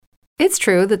It's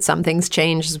true that some things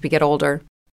change as we get older.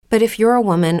 But if you're a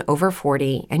woman over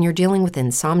 40 and you're dealing with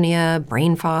insomnia,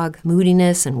 brain fog,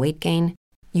 moodiness, and weight gain,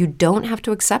 you don't have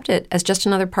to accept it as just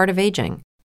another part of aging.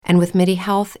 And with MIDI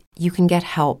Health, you can get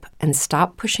help and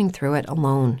stop pushing through it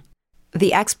alone.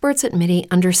 The experts at MIDI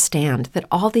understand that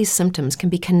all these symptoms can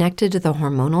be connected to the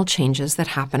hormonal changes that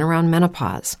happen around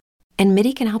menopause, and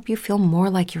MIDI can help you feel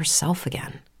more like yourself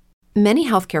again. Many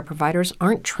healthcare providers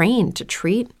aren't trained to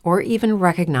treat or even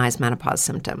recognize menopause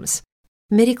symptoms.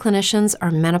 MIDI clinicians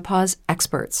are menopause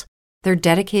experts. They're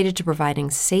dedicated to providing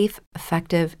safe,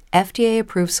 effective,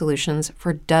 FDA-approved solutions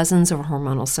for dozens of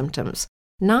hormonal symptoms,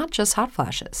 not just hot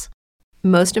flashes.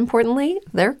 Most importantly,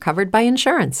 they're covered by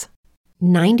insurance.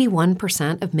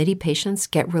 91% of MIDI patients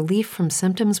get relief from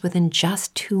symptoms within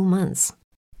just 2 months.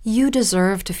 You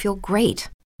deserve to feel great.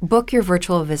 Book your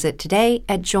virtual visit today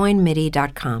at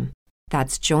joinmidi.com.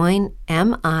 That's joinmidi.com.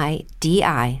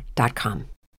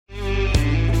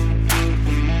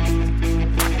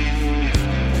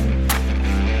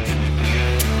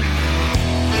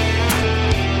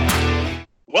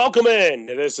 Welcome in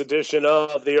to this edition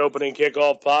of the Opening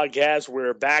Kickoff Podcast.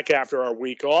 We're back after our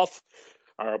week off.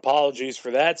 Our apologies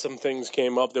for that. Some things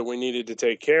came up that we needed to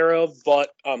take care of,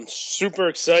 but I'm super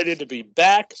excited to be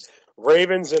back.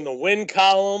 Ravens in the win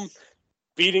column,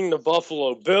 beating the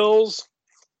Buffalo Bills.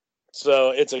 So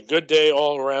it's a good day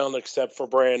all around except for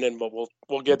Brandon, but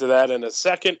we'll get to that in a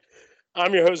second.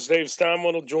 I'm your host, Dave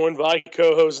Steinwittle, joined by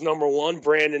co-host number one,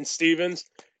 Brandon Stevens.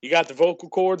 You got the vocal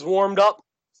cords warmed up?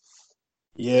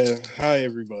 Yeah, hi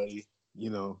everybody.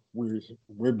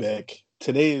 We're back.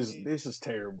 This is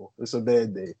terrible. It's a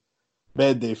bad day.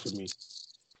 Bad day for me.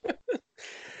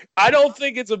 I don't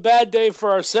think it's a bad day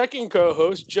for our second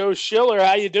co-host, Joe Schiller.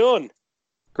 How you doing?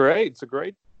 Great. It's a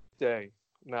great day.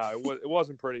 No, it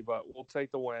wasn't pretty, but we'll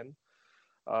take the win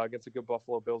against a good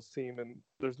Buffalo Bills team. And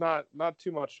there's not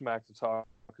too much smack to talk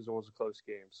because it was a close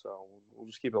game. So we'll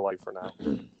just keep it light for now.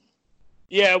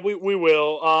 Yeah, we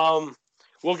will.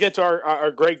 We'll get to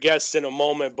our great guests in a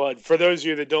moment, but for those of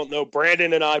you that don't know,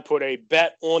 Brandon and I put a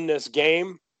bet on this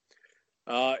game.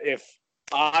 If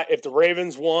the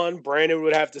Ravens won, Brandon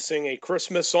would have to sing a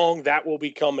Christmas song. That will be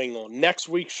coming on next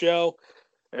week's show.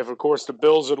 If, of course, the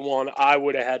Bills had won, I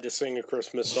would have had to sing a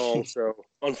Christmas song. So,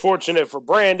 unfortunate for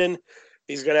Brandon,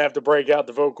 he's going to have to break out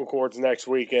the vocal cords next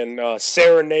week and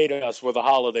serenade us with a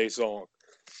holiday song.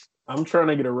 I'm trying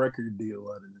to get a record deal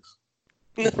out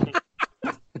of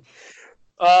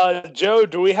this. Joe,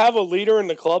 do we have a leader in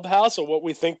the clubhouse of what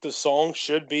we think the song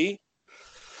should be?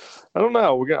 I don't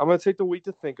know. I'm going to take the week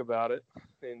to think about it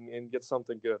and get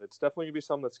something good. It's definitely going to be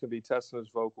something that's going to be testing his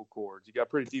vocal cords. You got a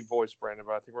pretty deep voice, Brandon,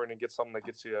 but I think we're going to get something that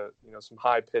gets you, some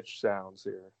high-pitched sounds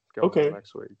here going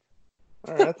next week.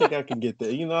 All right, I think I can get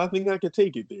that. I think I can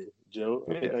take it there, Joe.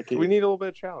 We need a little bit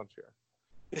of challenge here.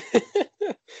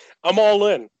 I'm all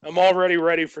in. I'm already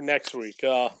ready for next week.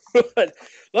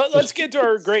 Let's get to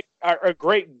our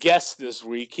great guest this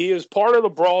week. He is part of the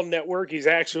Brawl Network. He's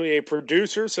actually a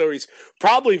producer, so he's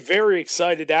probably very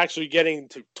excited to actually getting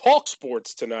to talk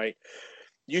sports tonight.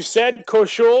 You said,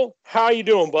 Koshul, how you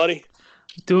doing, buddy?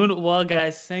 Doing well,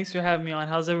 guys. Thanks for having me on.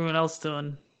 How's everyone else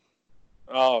doing?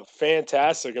 Oh,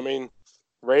 fantastic. I mean,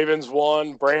 Ravens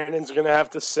won. Brandon's going to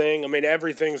have to sing. I mean,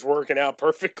 everything's working out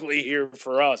perfectly here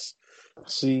for us.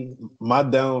 See, my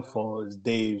downfall is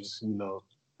Dave's,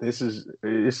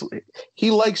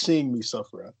 he likes seeing me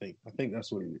suffer, I think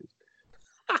that's what it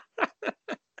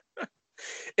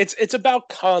is. It's about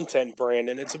content,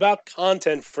 Brandon. It's about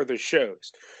content for the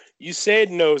shows. You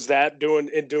said knows that doing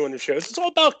the shows. It's all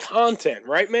about content,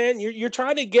 right, man? You're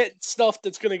trying to get stuff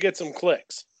that's going to get some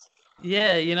clicks.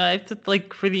 Yeah, I have to,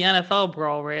 for the NFL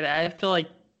Brawl, right? I have to,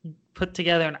 put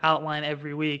together an outline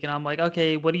every week. And I'm like,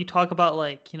 okay, what do you talk about?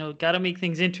 Got to make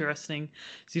things interesting.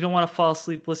 So you don't want to fall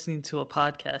asleep listening to a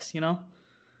podcast,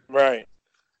 Right.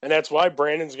 And that's why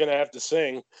Brandon's going to have to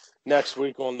sing next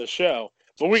week on the show.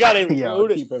 But we got a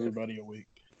loaded... keep everybody awake.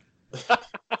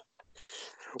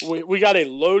 we got a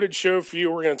loaded show for you.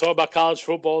 We're going to talk about college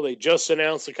football. They just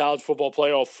announced the college football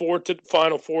playoff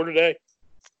Final Four today.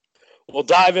 We'll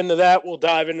dive into that. We'll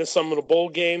dive into some of the bowl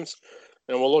games.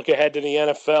 And we'll look ahead to the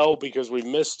NFL because we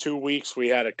missed 2 weeks. We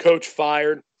had a coach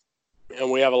fired. And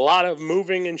we have a lot of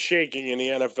moving and shaking in the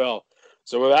NFL.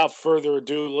 So without further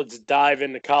ado, let's dive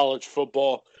into college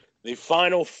football. The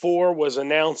Final Four was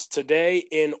announced today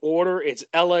in order. It's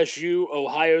LSU,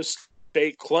 Ohio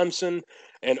State, Clemson,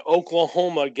 and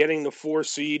Oklahoma getting the 4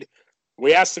 seed.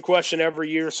 We ask the question every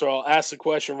year, so I'll ask the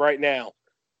question right now.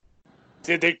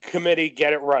 Did the committee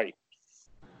get it right?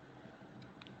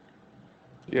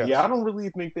 Yeah, I don't really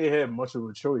think they had much of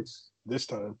a choice this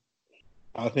time.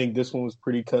 I think this one was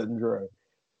pretty cut and dry.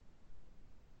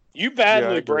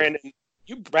 Brandon,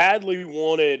 you badly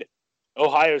wanted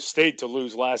Ohio State to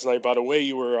lose last night. By the way,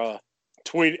 you were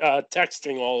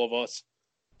texting all of us.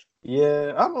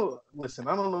 Yeah, I don't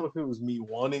know if it was me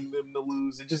wanting them to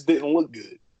lose. It just didn't look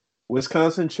good.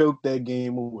 Wisconsin choked that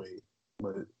game away,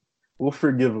 but we'll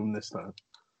forgive them this time.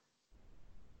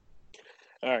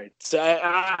 All right, so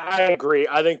I agree.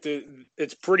 I think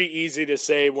it's pretty easy to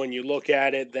say when you look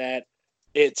at it that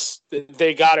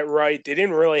they got it right. They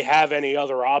didn't really have any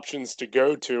other options to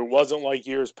go to. It wasn't like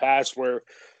years past where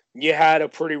you had a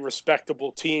pretty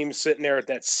respectable team sitting there at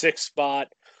that sixth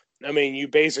spot. I mean, you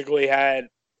basically had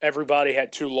everybody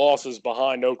had 2 losses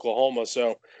behind Oklahoma,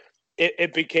 so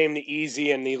it became the easy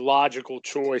and the logical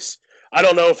choice. I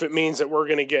don't know if it means that we're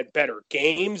going to get better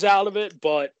games out of it,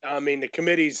 but I mean, the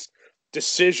committee's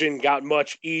decision got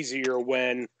much easier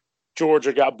when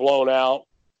Georgia got blown out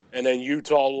and then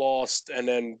Utah lost and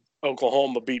then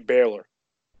Oklahoma beat Baylor.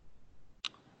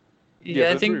 Yeah,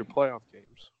 I those think were your playoff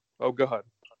games. Oh, go ahead.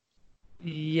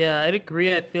 Yeah, I'd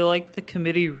agree. I feel like the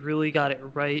committee really got it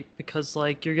right because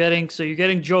like you're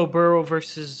getting Joe Burrow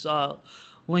versus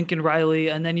Lincoln Riley,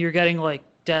 and then you're getting like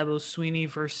Dabo Sweeney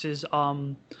versus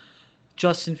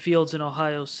Justin Fields in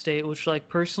Ohio State, which like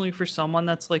personally for someone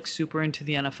that's like super into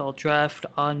the NFL draft,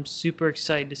 I'm super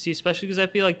excited to see, especially because I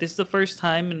feel like this is the first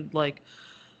time in like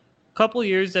a couple of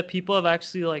years that people have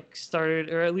actually like started,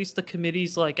 or at least the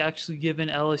committee's like actually given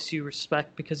LSU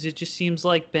respect, because it just seems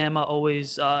like Bama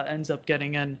always ends up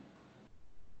getting in.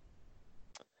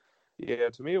 Yeah,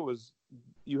 to me it was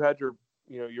you had your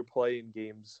playing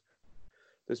games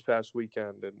this past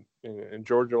weekend, and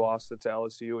Georgia lost it to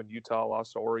LSU, and Utah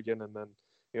lost to Oregon, and then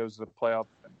it was the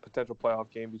potential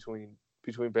playoff game between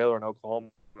Baylor and Oklahoma.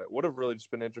 It would have really just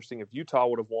been interesting if Utah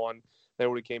would have won. Then it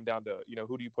would have came down to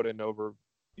who do you put in over,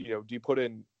 do you put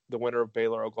in the winner of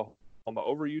Baylor Oklahoma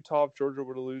over Utah if Georgia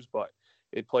were to lose? But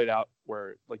it played out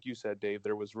where, like you said, Dave,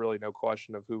 there was really no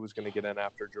question of who was going to get in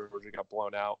after Georgia got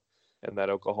blown out and that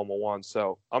Oklahoma won.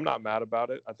 So I'm not mad about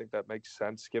it. I think that makes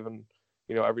sense given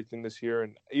everything this year.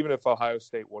 And even if Ohio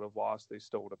State would have lost, they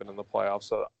still would have been in the playoffs.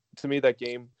 So to me, that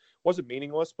game wasn't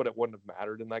meaningless, but it wouldn't have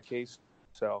mattered in that case.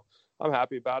 So I'm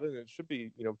happy about it. And it should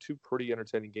be, 2 pretty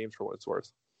entertaining games for what it's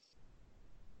worth.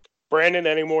 Brandon,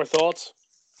 any more thoughts?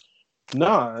 No,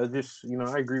 I just,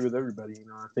 I agree with everybody.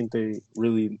 I think they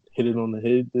really hit it on the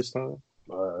head this time.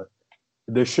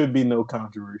 There should be no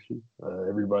controversy.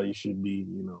 Everybody should be,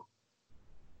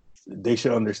 they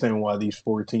should understand why these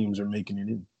 4 teams are making it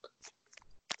in.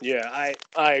 Yeah,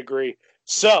 I agree.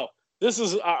 So this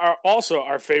is also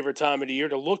our favorite time of the year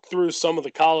to look through some of the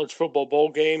college football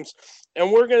bowl games,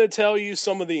 and we're going to tell you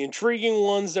some of the intriguing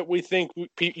ones that we think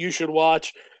you should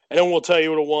watch, and then we'll tell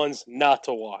you the ones not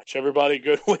to watch. Everybody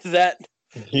good with that?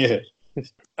 Yeah.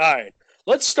 All right.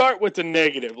 Let's start with the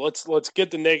negative. Let's get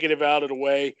the negative out of the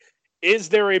way. Is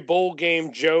there a bowl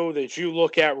game, Joe, that you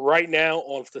look at right now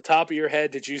off the top of your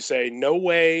head that you say, no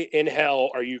way in hell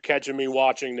are you catching me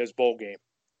watching this bowl game?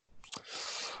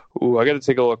 Ooh, I got to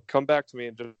take a look. Come back to me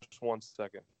in just 1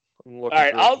 second. I'm looking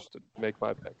just to make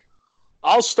my pick.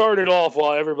 I'll start it off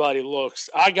while everybody looks.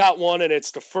 I got one, and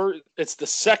it's the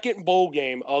second bowl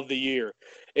game of the year.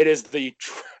 It is the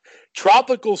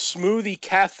Tropical Smoothie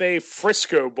Cafe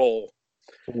Frisco Bowl.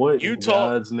 What in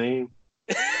God's name?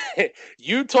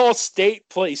 Utah State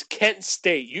plays Kent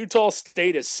State. Utah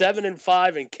State is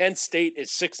 7-5, and Kent State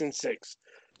is 6-6.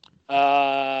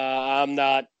 I'm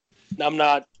not.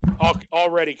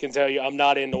 Already can tell you, I'm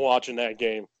not into watching that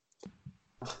game.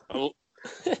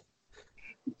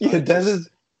 Yeah,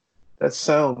 that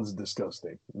sounds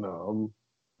disgusting. No,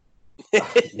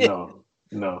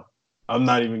 no, I'm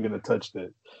not even gonna touch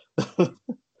that.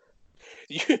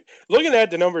 Looking at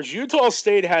the numbers, Utah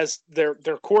State has their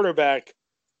quarterback,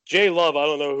 Jay Love. I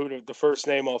don't know who the first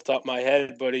name off the top of my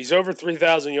head, but he's over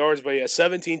 3,000 yards, but he has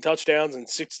 17 touchdowns and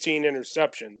 16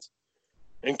 interceptions.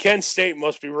 And Kent State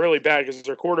must be really bad because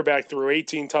their quarterback threw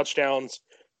 18 touchdowns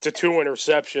to 2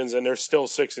 interceptions, and they're still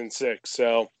 6-6.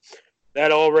 So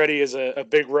that already is a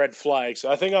big red flag.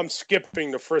 So I think I'm skipping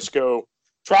the Frisco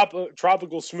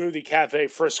Tropical Smoothie Cafe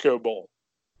Frisco Bowl.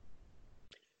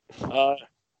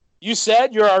 You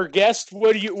said you're our guest.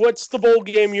 What's the bowl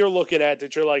game you're looking at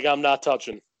that you're like, I'm not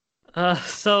touching?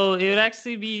 So it would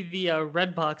actually be the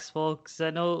Red Box Bowl, because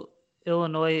I know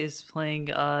Illinois is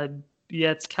playing.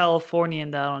 It's California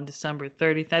and that on December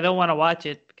 30th. I don't want to watch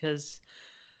it because,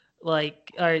 all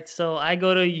right, so I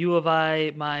go to U of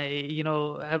I. My,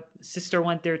 sister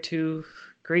went there too.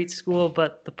 Great school,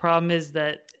 but the problem is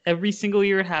that every single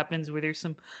year it happens where there's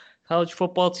some college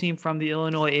football team from the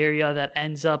Illinois area that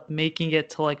ends up making it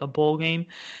to like a bowl game,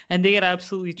 and they get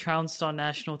absolutely trounced on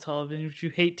national television, which you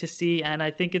hate to see. And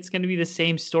I think it's going to be the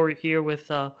same story here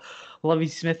with Lovie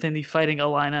Smith and the Fighting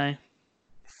Illini.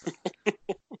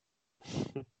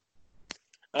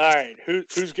 All right,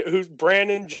 who's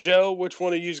Brandon, Joe? Which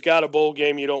one of you's got a bowl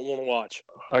game you don't want to watch?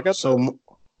 I got so.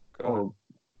 All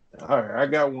right, I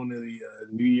got one of the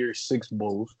New Year's Six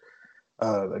bowls,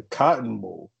 the Cotton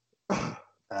Bowl,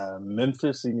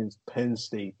 Memphis against Penn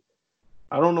State.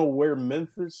 I don't know where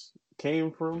Memphis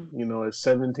came from, at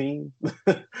 17,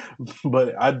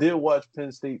 but I did watch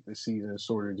Penn State this season,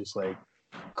 sort of just like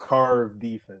carve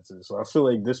defenses. So I feel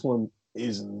like this one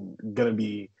isn't gonna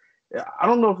be. I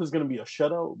don't know if it's gonna be a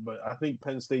shutout, but I think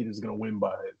Penn State is gonna win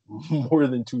by more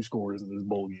than 2 scores in this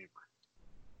bowl game.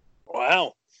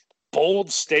 Wow.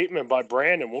 Bold statement by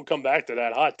Brandon. We'll come back to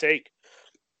that hot take.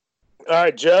 All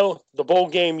right, Joe, the bowl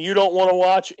game you don't want to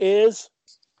watch is?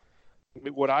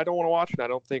 What I don't want to watch, and I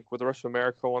don't think what the rest of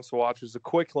America wants to watch, is the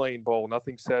Quick Lane Bowl.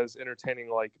 Nothing says entertaining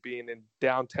like being in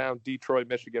downtown Detroit,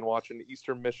 Michigan, watching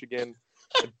Eastern Michigan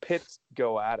and Pitt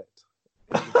go at it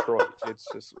in Detroit. It's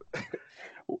just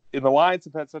 – and the Lions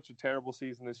have had such a terrible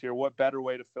season this year. What better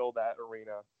way to fill that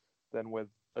arena than with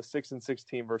a 6-6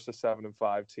 team versus a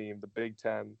 7-5 team, the Big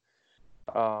Ten,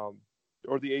 or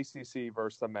the ACC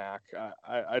versus the MAC.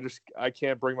 I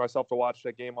can't bring myself to watch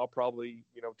that game. I'll probably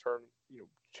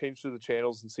change to the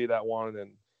channels and see that one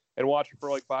and watch it for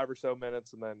like 5 or so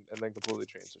minutes and then completely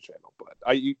change the channel. But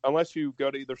unless you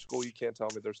go to either school, you can't tell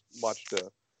me there's much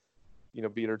to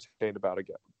be entertained about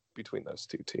again between those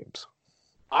two teams.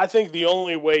 I think the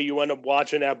only way you end up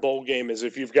watching that bowl game is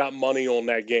if you've got money on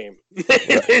that game.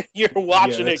 You're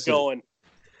watching it going.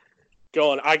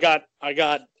 I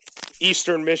got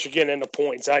Eastern Michigan in the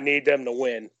points. I need them to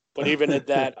win. But even at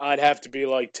that, I'd have to be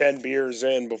like 10 beers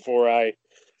in before I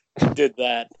did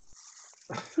that.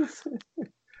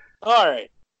 All right.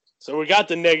 So we got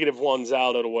the negative ones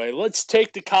out of the way. Let's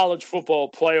take the college football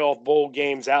playoff bowl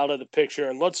games out of the picture,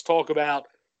 and let's talk about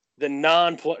the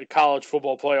non-college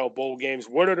football playoff bowl games.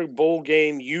 What are the bowl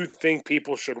game you think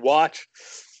people should watch?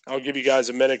 I'll give you guys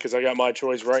a minute because I got my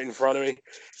choice right in front of me.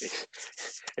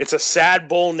 It's a sad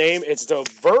bowl name. It's the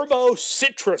Verbo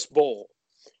Citrus Bowl.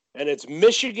 And it's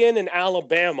Michigan and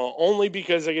Alabama only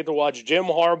because I get to watch Jim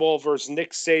Harbaugh versus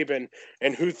Nick Saban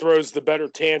and who throws the better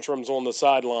tantrums on the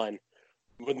sideline.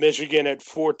 With Michigan at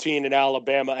 14 and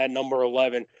Alabama at number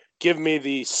 11. Give me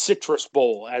the Citrus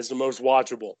Bowl as the most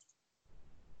watchable.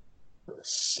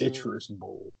 Citrus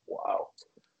Bowl. Wow.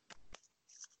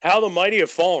 How the mighty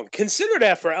have fallen. Consider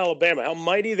that for Alabama, how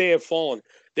mighty they have fallen.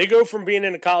 They go from being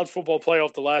in the college football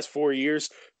playoff the last 4 years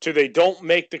to they don't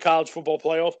make the college football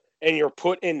playoff, and you're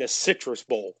put in the Citrus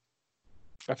Bowl.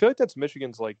 I feel like that's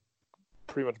Michigan's, like,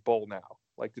 pretty much bowl now.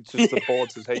 Like, it's just the bowl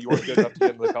that says, hey, you weren't good enough to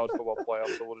get into the college football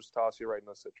playoff, so we'll just toss you right in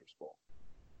the Citrus Bowl.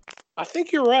 I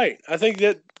think you're right. I think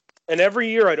that, and every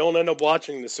year I don't end up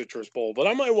watching the Citrus Bowl, but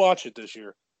I might watch it this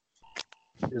year.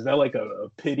 Is that like a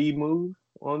pity move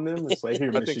on them? It's like,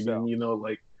 here, Michigan, so.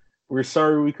 Like, we're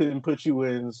sorry we couldn't put you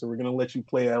in, so we're going to let you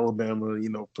play Alabama,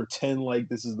 pretend like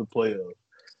this is the playoff.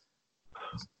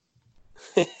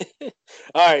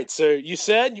 All right, so you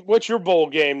said, what's your bowl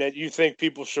game that you think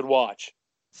people should watch?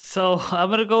 So I'm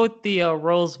going to go with the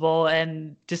Rose Bowl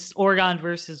and just Oregon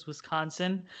versus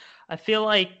Wisconsin. I feel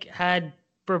like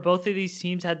for both of these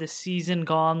teams had the season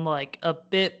gone like a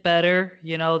bit better,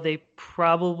 they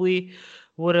probably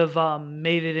would have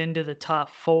made it into the top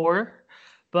 4.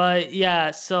 But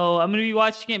yeah, so I'm going to be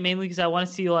watching it mainly because I want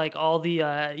to see like all the,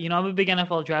 I'm a big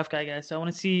NFL draft guy, so I want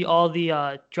to see all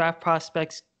the draft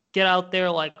prospects get out there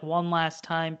like one last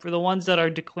time for the ones that are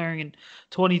declaring in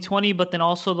 2020, but then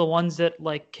also the ones that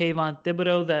like Kayvon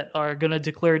Thibodeau that are going to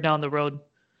declare down the road.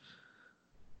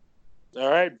 All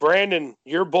right, Brandon,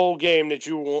 your bowl game that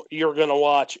you're going to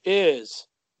watch is?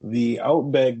 The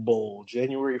Outback Bowl,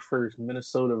 January 1st,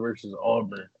 Minnesota versus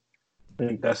Auburn. I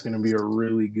think that's going to be a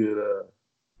really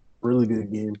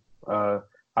good game.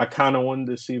 I kind of wanted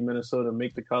to see Minnesota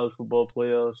make the college football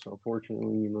playoffs.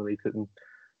 Unfortunately, they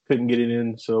couldn't get it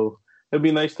in. So it'd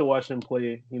be nice to watch them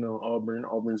play, Auburn.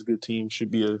 Auburn's a good team.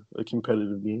 Should be a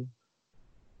competitive game.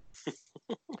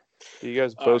 You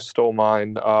guys both stole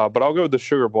mine, but I'll go with the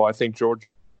Sugar Bowl. I think Georgia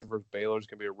versus Baylor is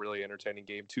going to be a really entertaining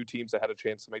game. 2 teams that had a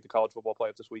chance to make the college football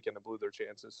playoff this weekend and blew their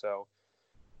chances. So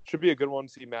should be a good one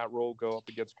to see Matt Rule go up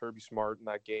against Kirby Smart in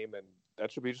that game, and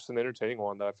that should be just an entertaining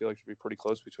one that I feel like should be pretty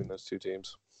close between those 2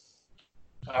 teams.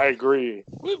 I agree.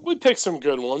 We picked some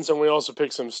good ones, and we also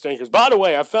picked some stinkers. By the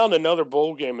way, I found another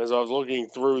bowl game as I was looking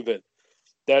through that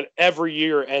that every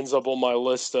year ends up on my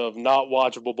list of not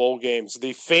watchable bowl games.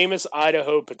 The famous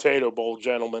Idaho Potato Bowl,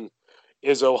 gentlemen,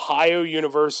 is Ohio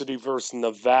University versus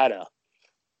Nevada.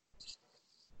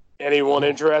 Anyone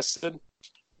interested?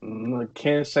 I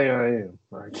can't say I am.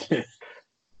 I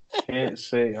can't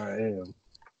say I am.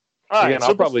 All right, Again,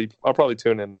 I'll probably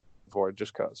tune in for it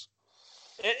just because.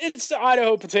 It's the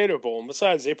Idaho Potato Bowl, and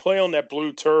besides, they play on that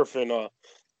blue turf in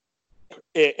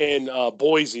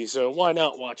Boise, so why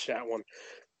not watch that one?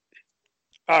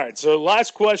 All right, so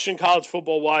last question, college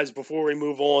football-wise, before we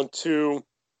move on to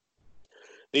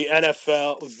the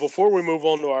NFL, before we move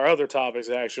on to our other topics,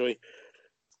 actually,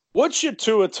 what should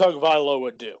Tua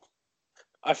Tagovailoa do?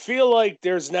 I feel like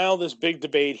there's now this big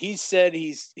debate. He said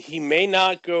he may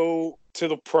not go to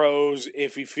the pros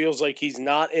if he feels like he's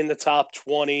not in the top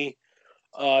 20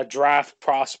 draft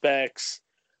prospects.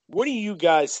 What do you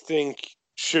guys think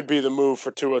should be the move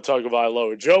for Tua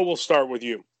Tagovailoa? Joe, we'll start with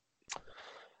you.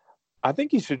 I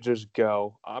think he should just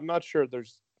go. I'm not sure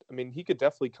he could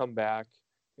definitely come back,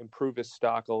 improve his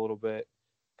stock a little bit,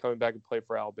 coming back and play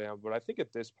for Alabama. But I think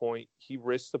at this point, he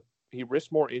risks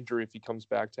more injury if he comes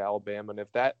back to Alabama. And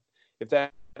if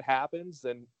that happens,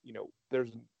 then,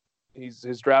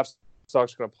 his draft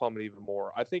stock's going to plummet even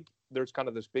more. I think there's kind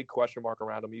of this big question mark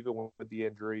around him, even with the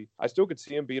injury. I still could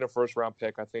see him being a first-round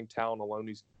pick. I think talent alone,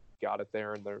 he's got it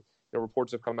there. And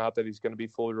reports have come out that he's going to be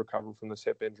fully recovered from this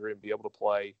hip injury and be able to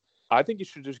play. I think he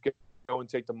should just go and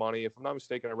take the money. If I'm not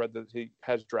mistaken, I read that he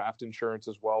has draft insurance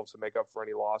as well to make up for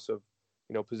any loss of,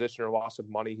 position or loss of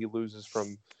money he loses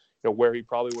from, where he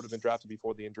probably would have been drafted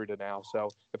before the injury to now. So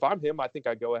if I'm him, I think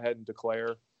I go ahead and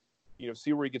declare,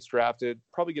 see where he gets drafted,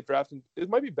 probably get drafted. It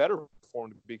might be better for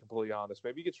him, to be completely honest.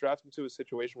 Maybe he gets drafted into a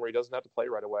situation where he doesn't have to play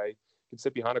right away, can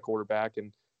sit behind a quarterback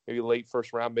and maybe late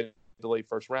first round, mid to late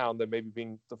first round, than maybe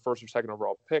being the first or second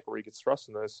overall pick where he gets thrust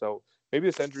in this. So maybe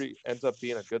this injury ends up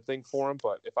being a good thing for him.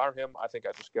 But if I'm him, I think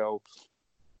I just go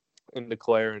and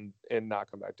declare and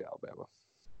not come back to Alabama.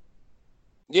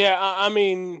 Yeah,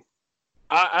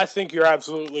 I think you're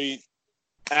absolutely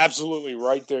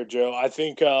right there, Joe. I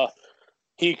think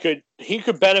he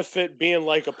could benefit being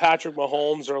like a Patrick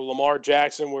Mahomes or Lamar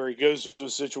Jackson, where he goes to a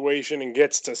situation and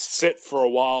gets to sit for a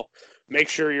while, make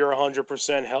sure you're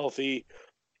 100% healthy,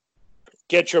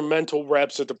 get your mental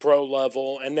reps at the pro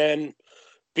level, and then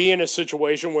be in a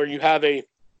situation where you have a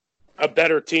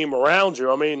better team around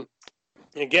you.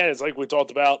 Again, it's like we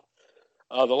talked about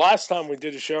the last time we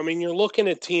did a show. You're looking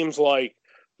at teams like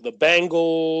the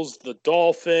Bengals, the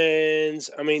Dolphins.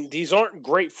 These aren't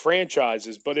great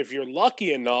franchises, but if you're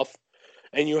lucky enough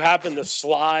and you happen to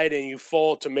slide and you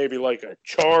fall to maybe like a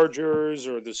Chargers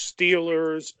or the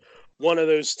Steelers, one of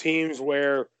those teams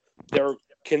where they're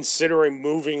considering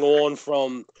moving on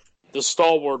from the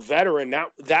stalwart veteran,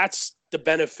 that's the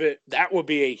benefit. That would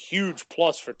be a huge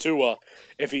plus for Tua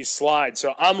if he slides.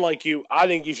 So I'm like you. I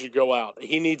think he should go out.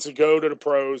 He needs to go to the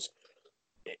pros.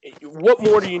 What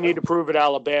more do you need to prove at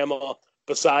Alabama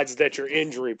besides that you're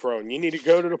injury prone? You need to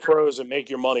go to the pros and make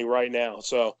your money right now.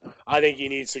 So I think he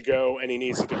needs to go and he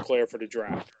needs to declare for the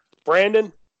draft.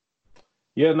 Brandon?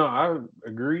 Yeah, no, I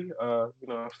agree. I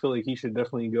feel like he should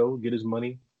definitely go get his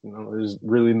money. There's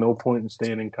really no point in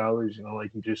staying in college.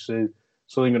 Like you just said,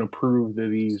 so they're going to prove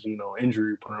that he's,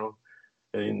 injury prone.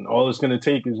 And all it's going to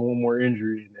take is one more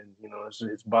injury, and then,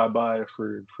 it's bye-bye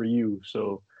for you.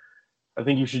 So I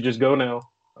think you should just go now.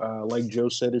 Like Joe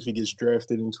said, if he gets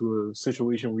drafted into a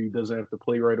situation where he doesn't have to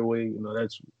play right away,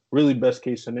 that's really best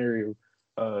case scenario.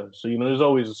 So, there's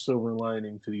always a silver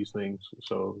lining to these things.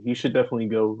 So he should definitely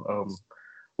go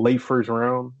late first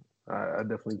round. I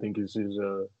definitely think is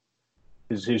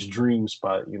his dream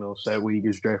spot. So that way he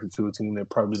gets drafted to a team that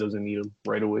probably doesn't need him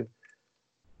right away.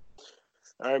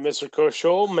 All right, Mr.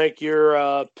 Koshol, make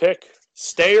your pick.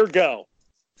 Stay or go.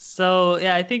 So,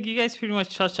 yeah, I think you guys pretty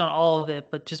much touched on all of it,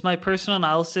 but just my personal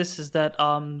analysis is that,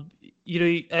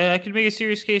 I could make a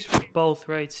serious case for both,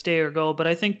 right? Stay or go. But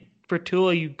I think for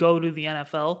Tua, you go to the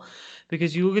NFL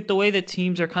because you look at the way that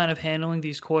teams are kind of handling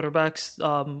these quarterbacks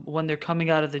when they're coming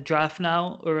out of the draft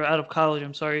now, or out of college,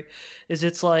 I'm sorry, is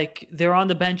it's like they're on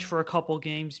the bench for a couple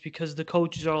games because the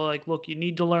coaches are like, look, you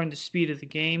need to learn the speed of the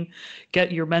game,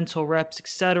 get your mental reps,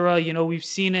 etc. We've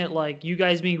seen it, like you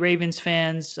guys being Ravens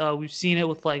fans, we've seen it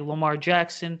with like Lamar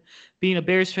Jackson. Being a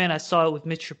Bears fan, I saw it with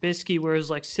Mitch Trubisky, where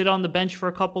it's like sit on the bench for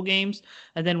a couple games,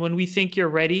 and then when we think you're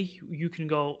ready, you can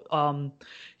go.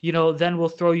 Then we'll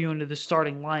throw you into the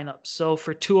starting lineup. So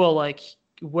for Tua, like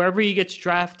wherever he gets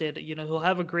drafted, he'll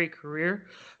have a great career,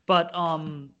 but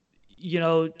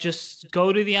just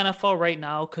go to the NFL right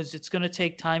now because it's going to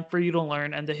take time for you to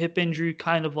learn, and the hip injury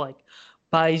kind of like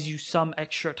buys you some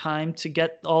extra time to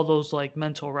get all those like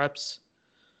mental reps.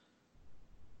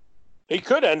 He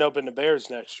could end up in the Bears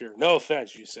next year. No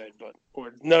offense, you said, but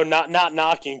or no, not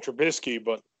knocking Trubisky,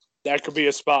 but that could be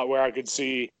a spot where I could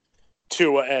see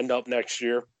Tua end up next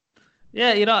year.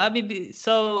 Yeah, I mean,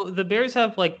 so the Bears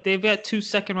have they've got 2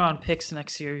 second-round picks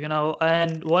next year,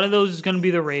 and one of those is going to be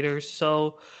the Raiders.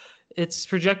 So it's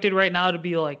projected right now to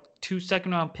be 2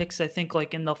 second-round picks, I think,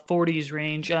 in the 40s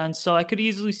range. And so I could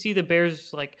easily see the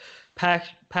Bears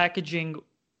packaging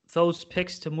those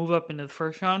picks to move up into the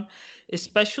first round,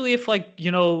 especially if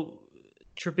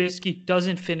Trubisky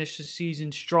doesn't finish the season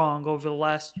strong over the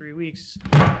last 3 weeks.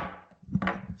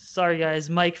 Sorry guys,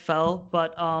 Mike fell,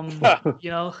 but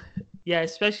yeah,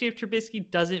 especially if Trubisky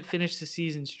doesn't finish the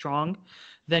season strong,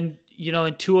 then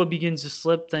and Tua begins to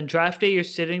slip, then draft day you're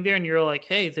sitting there and you're like,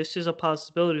 hey, this is a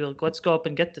possibility. Let's go up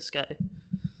and get this guy.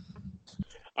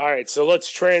 All right, so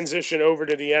let's transition over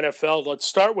to the NFL. Let's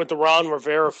start with the Ron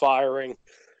Rivera firing.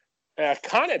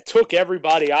 Kind of took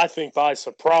everybody, I think, by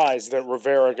surprise that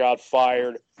Rivera got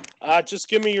fired. Just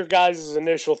give me your guys'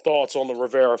 initial thoughts on the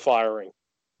Rivera firing.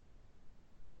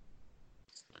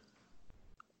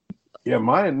 Yeah,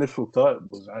 my initial thought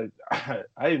was I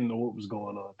didn't know what was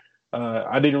going on.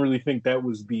 I didn't really think that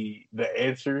was the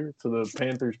answer to the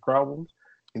Panthers' problems.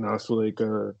 I feel like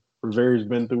Rivera's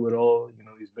been through it all.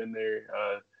 He's been there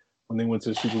when they went to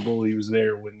the Super Bowl. He was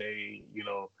there when they,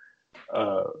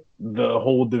 the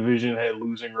whole division had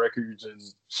losing records, and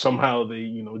somehow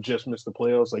they, just missed the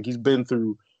playoffs. He's been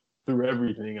through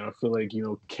everything. And I feel like,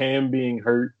 Cam being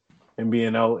hurt and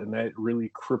being out, and that really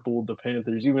crippled the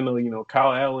Panthers. Even though,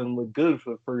 Kyle Allen looked good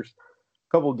for the first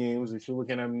couple games, if you're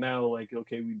looking at him now,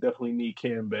 okay, we definitely need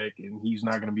Cam back, and he's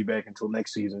not going to be back until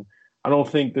next season. I don't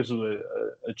think this was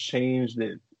a change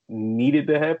that needed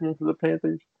to happen for the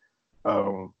Panthers.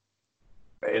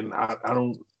 And I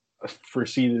don't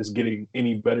foresee this getting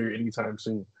any better anytime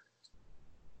soon.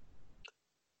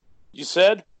 You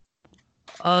said?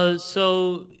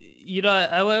 So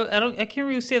I can't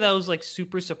really say that I was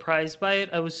super surprised by it.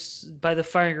 I was by the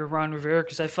firing of Ron Rivera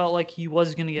because I felt like he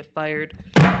was going to get fired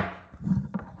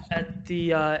at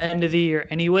the end of the year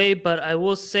anyway. But I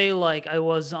will say I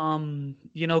was kind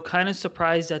of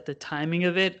surprised at the timing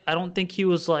of it. I don't think he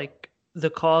was the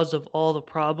cause of all the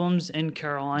problems in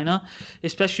Carolina,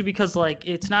 especially because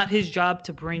it's not his job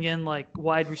to bring in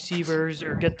wide receivers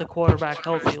or get the quarterback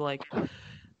healthy.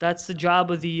 That's the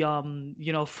job of the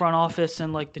front office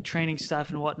and the training staff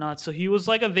and whatnot. So he was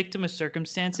a victim of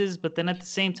circumstances. But then at the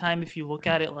same time, if you look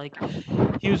at it,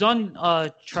 he was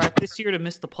on track this year to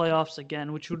miss the playoffs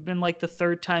again, which would have been the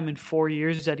third time in 4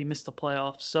 years that he missed the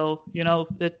playoffs. So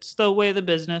it's the way of the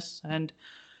business, and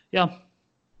yeah.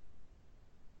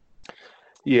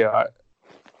 Yeah,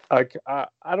 I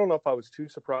don't know if I was too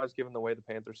surprised given the way the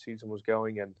Panthers season was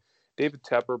going. And David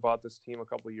Tepper bought this team a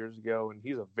couple of years ago, and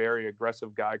he's a very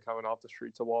aggressive guy coming off the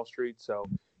streets of Wall Street. So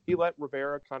he let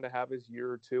Rivera kind of have his year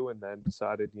or two and then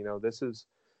decided, this is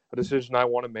a decision I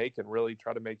want to make and really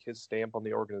try to make his stamp on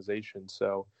the organization.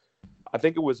 So I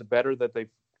think it was better that they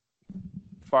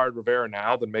fired Rivera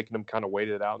now than making him kind of wait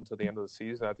it out until the end of the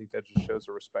season. I think that just shows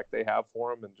the respect they have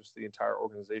for him and just the entire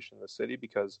organization in the city,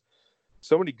 because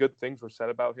so many good things were said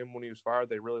about him when he was fired.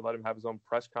 They really let him have his own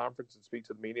press conference and speak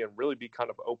to the media and really be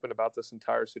kind of open about this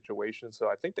entire situation. So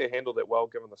I think they handled it well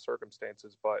given the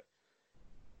circumstances. But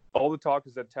all the talk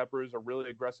is that Tepper is a really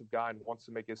aggressive guy and wants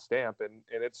to make his stamp. And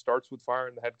it starts with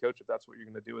firing the head coach if that's what you're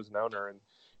going to do as an owner. And,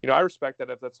 I respect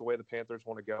that if that's the way the Panthers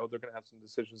want to go. They're going to have some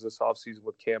decisions this offseason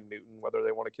with Cam Newton, whether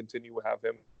they want to continue to have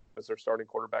him as their starting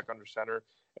quarterback under center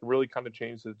and really kind of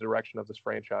change the direction of this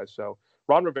franchise. So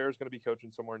Ron Rivera is going to be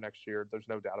coaching somewhere next year. There's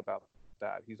no doubt about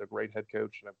that. He's a great head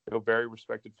coach and a very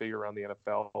respected figure around the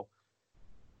NFL.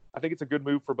 I think it's a good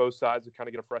move for both sides to kind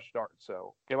of get a fresh start.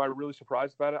 So am I really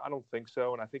surprised about it? I don't think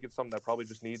so. And I think it's something that probably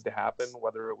just needed to happen,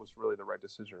 whether it was really the right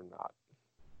decision or not.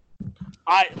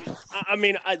 I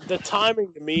mean, the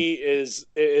timing to me is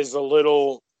a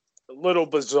little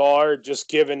bizarre, just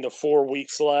given the 4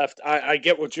 weeks left. I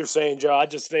get what you're saying, Joe. I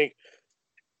just think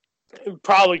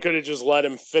probably could have just let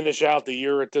him finish out the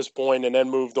year at this point and then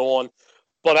moved on.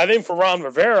 But I think for Ron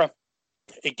Rivera,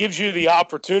 it gives you the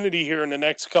opportunity here in the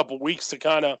next couple of weeks to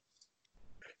kind of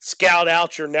scout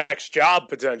out your next job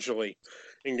potentially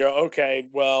and go, okay,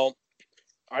 well,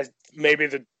 maybe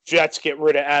the Jets get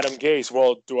rid of Adam Gase.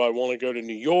 Well, do I want to go to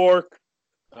New York?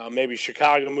 Maybe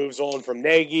Chicago moves on from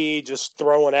Nagy, just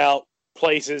throwing out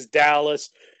places,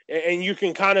 Dallas. And you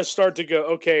can kind of start to go,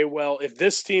 okay, well, if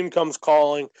this team comes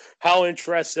calling, how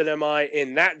interested am I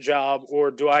in that job? Or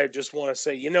do I just want to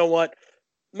say, you know what?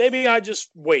 Maybe I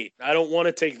just wait. I don't want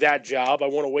to take that job. I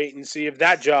want to wait and see if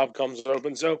that job comes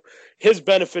open. So his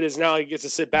benefit is now he gets to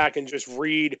sit back and just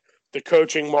read the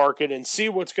coaching market and see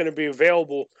what's going to be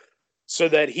available so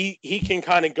that he can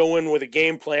kind of go in with a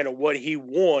game plan of what he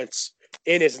wants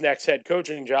in his next head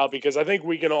coaching job, because I think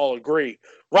we can all agree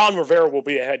Ron Rivera will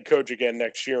be a head coach again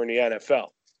next year in the NFL.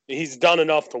 He's done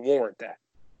enough to warrant that.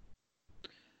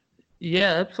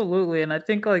 Yeah, absolutely. And I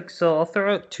think so I'll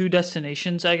throw out two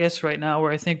destinations, I guess, right now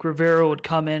where I think Rivera would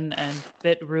come in and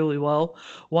fit really well.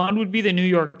 One would be the New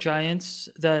York Giants,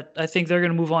 that I think they're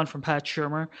going to move on from Pat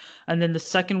Shurmur. And then the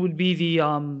second would be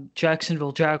the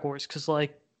Jacksonville Jaguars, because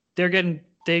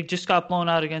they just got blown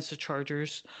out against the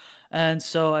Chargers. And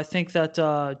so I think that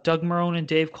Doug Marrone and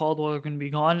Dave Caldwell are going to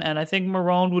be gone. And I think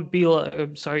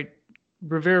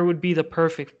Rivera would be the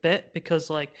perfect fit,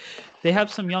 because they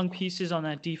have some young pieces on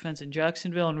that defense in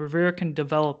Jacksonville, and Rivera can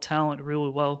develop talent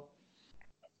really well.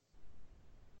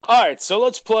 All right, so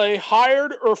let's play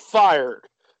hired or fired.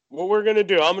 What we're going to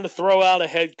do, I'm going to throw out a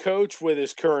head coach with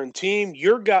his current team.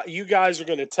 You guys are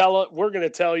going to tell it. We're going to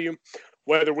tell you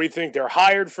whether we think they're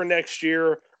hired for next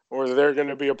year or they're going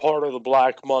to be a part of the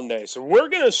Black Monday. So we're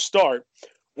going to start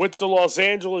with the Los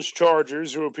Angeles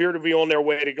Chargers, who appear to be on their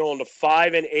way to going to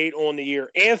 5-8 on the year.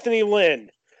 Anthony Lynn,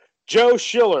 Joe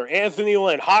Schiller, Anthony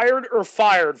Lynn, hired or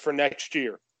fired for next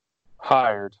year?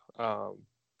 Hired.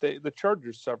 The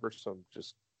Chargers suffer some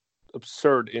just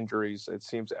absurd injuries, it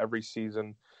seems, every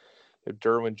season.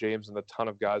 Derwin James and a ton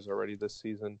of guys already this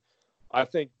season. I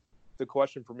think the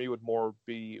question for me would more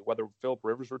be whether Philip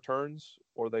Rivers returns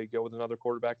or they go with another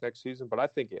quarterback next season. But I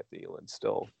think Anthony Lynn's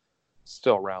still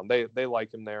around. They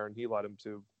like him there, and he led him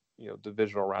to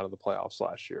divisional round of the playoffs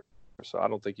last year. So I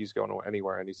don't think he's going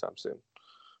anywhere anytime soon.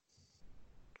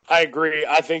 I agree.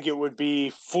 I think it would be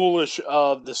foolish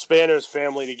of the Spanos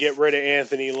family to get rid of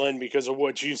Anthony Lynn because of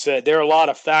what you said. There are a lot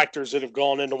of factors that have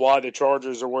gone into why the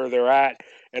Chargers are where they're at,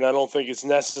 and I don't think it's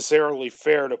necessarily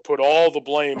fair to put all the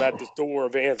blame at the door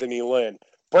of Anthony Lynn.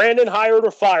 Brandon, hired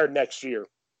or fired next year?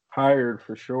 Hired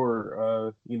for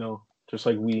sure. Just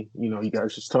like you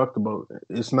guys just talked about,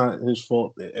 it's not his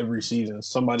fault that every season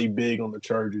somebody big on the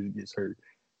Chargers gets hurt.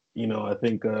 I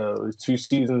think 2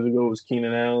 seasons ago it was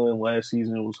Keenan Allen. Last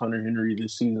season it was Hunter Henry.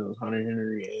 This season it was Hunter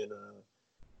Henry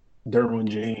and Derwin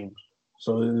James.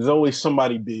 So there's always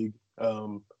somebody big.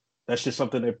 That's just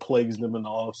something that plagues them in the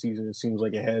offseason. It seems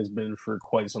like it has been for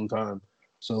quite some time.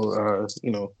 So,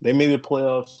 they made the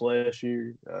playoffs last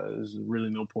year. There's really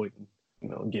no point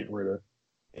in, getting rid of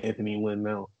Anthony Lynn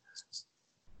now.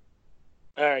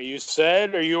 All right,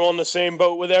 are you on the same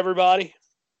boat with everybody?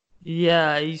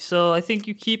 Yeah, so I think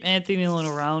you keep Anthony Lynn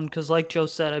around because, like Joe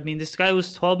said, I mean, this guy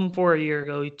was 12-4 a year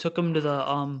ago. He took him to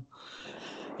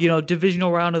the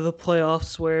divisional round of the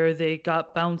playoffs where they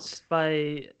got bounced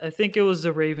by, I think it was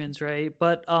the Ravens, right?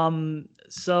 But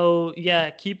so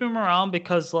yeah, keep him around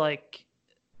because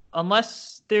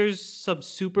unless there's some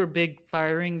super big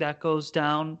firing that goes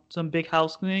down, some big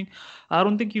house cleaning, I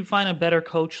don't think you find a better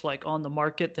coach on the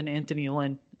market than Anthony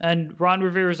Lynn. And Ron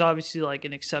Rivera is obviously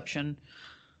an exception.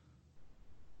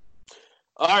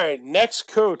 All right, next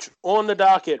coach on the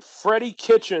docket, Freddie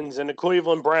Kitchens and the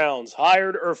Cleveland Browns,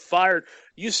 hired or fired?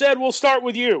 You said we'll start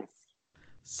with you.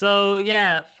 So,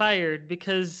 yeah, fired,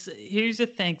 because here's the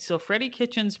thing. So, Freddie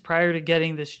Kitchens, prior to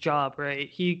getting this job,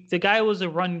 right, the guy was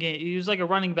he was like a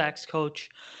running backs coach.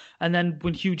 And then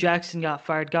when Hugh Jackson got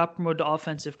fired, got promoted to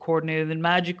offensive coordinator, then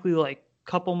magically, a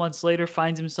couple months later,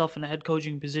 finds himself in a head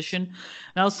coaching position.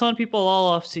 And I was telling people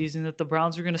all offseason that the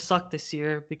Browns were going to suck this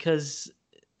year because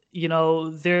you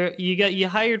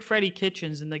hired Freddie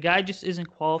Kitchens and the guy just isn't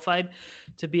qualified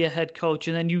to be a head coach.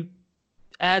 And then you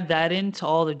add that into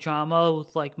all the drama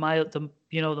with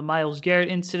the Myles Garrett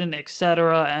incident,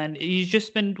 etc. And he's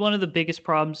just been one of the biggest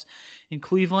problems in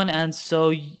Cleveland. And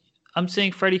so I'm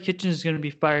saying Freddie Kitchens is going to be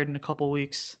fired in a couple of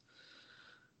weeks.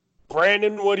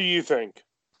 Brandon, what do you think?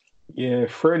 Yeah,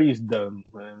 Freddie's done,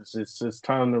 man. It's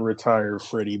time to retire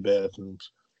Freddie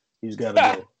Bathrooms. He's got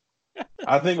to go.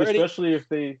 I think Freddie,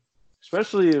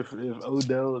 especially if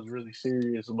Odell is really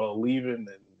serious about leaving,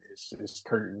 then it's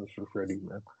curtains for Freddie,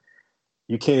 man.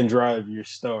 You can't drive your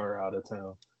star out of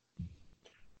town.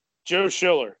 Joe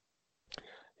Schiller.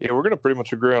 Yeah, we're going to pretty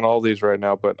much agree on all these right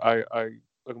now, but I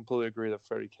completely agree that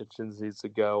Freddie Kitchens needs to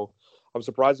go. I'm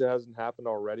surprised it hasn't happened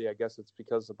already. I guess it's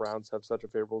because the Browns have such a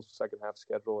favorable second half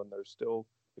schedule, and there's still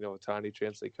a tiny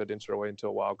chance they could inch their way into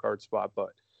a wild card spot.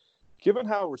 But given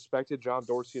how respected John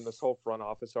Dorsey and this whole front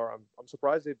office are, I'm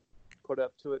surprised they put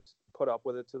up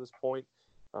with it to this point,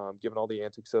 given all the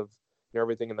antics of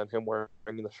everything, and then him wearing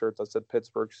the shirts that said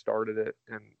Pittsburgh started it,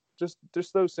 and just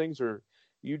those things are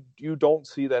you don't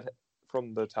see that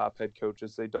from the top head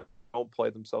coaches. They don't play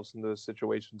themselves into those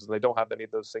situations, and they don't have any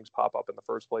of those things pop up in the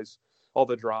first place, all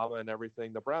the drama and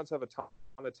everything. The Browns have a ton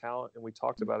of talent, and we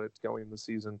talked about it going in the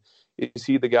season. Is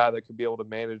he the guy that could be able to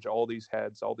manage all these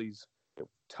heads, all these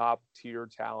top tier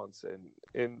talents?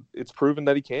 And it's proven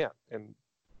that he can. And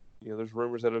there's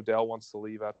rumors that Odell wants to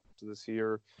leave after this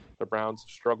year. The Browns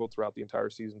have struggled throughout the entire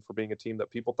season for being a team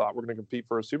that people thought were going to compete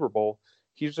for a Super Bowl.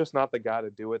 He's just not the guy to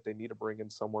do it. They need to bring in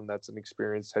someone that's an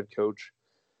experienced head coach.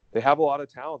 They have a lot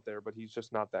of talent there, but he's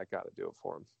just not that guy to do it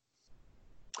for him.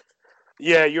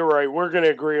 Yeah, you're right. We're going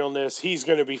to agree on this. He's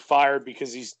going to be fired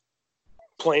because he's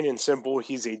plain and simple.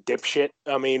 He's a dipshit.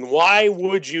 I mean, why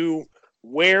would you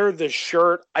wear the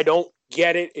shirt? I don't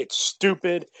get it. It's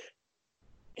stupid.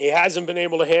 He hasn't been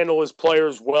able to handle his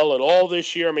players well at all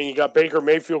this year. I mean, you got Baker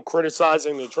Mayfield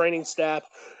criticizing the training staff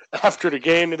after the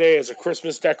game today as a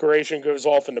Christmas decoration goes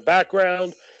off in the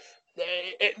background.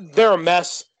 They're a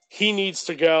mess. He needs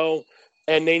to go,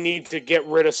 and they need to get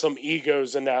rid of some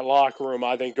egos in that locker room,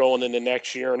 I think, going into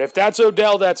next year. And if that's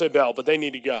Odell, that's Odell, but they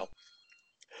need to go.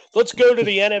 Let's go to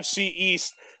the NFC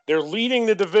East. They're leading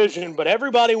the division, but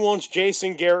everybody wants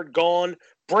Jason Garrett gone.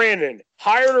 Brandon,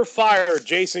 hired or fired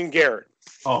Jason Garrett?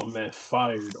 Oh, man,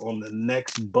 fired on the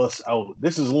next bus out.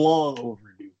 This is long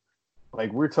overdue.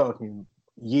 Like, we're talking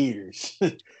years.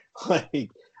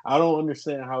 Like, I don't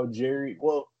understand how Jerry –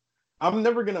 well, I'm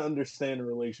never going to understand the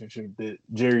relationship that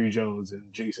Jerry Jones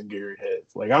and Jason Garrett have.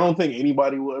 Like, I don't think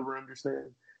anybody will ever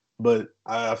understand, but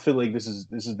I feel like this has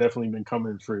definitely been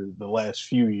coming for the last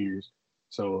few years.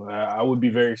 So I would be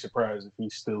very surprised if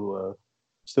he's still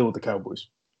with the Cowboys.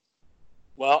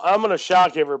 Well, I'm going to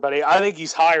shock everybody. I think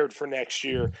he's hired for next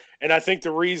year. And I think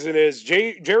the reason is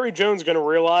Jerry Jones is going to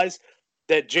realize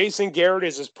that Jason Garrett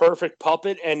is his perfect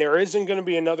puppet, and there isn't going to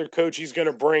be another coach he's going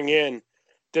to bring in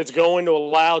that's going to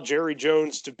allow Jerry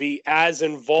Jones to be as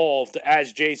involved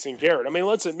as Jason Garrett. I mean,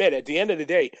 let's admit, at the end of the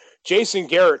day, Jason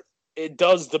Garrett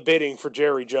does the bidding for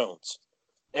Jerry Jones.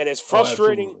 And as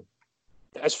frustrating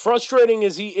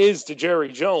as he is to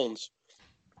Jerry Jones,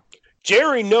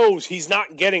 Jerry knows he's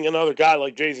not getting another guy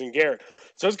like Jason Garrett.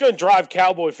 So it's going to drive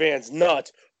Cowboy fans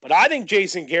nuts. But I think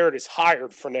Jason Garrett is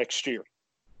hired for next year.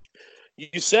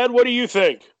 You said, what do you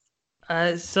think?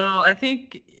 So I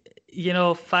think,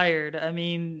 fired. I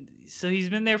mean, so he's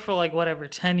been there for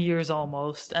 10 years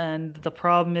almost. And the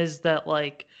problem is that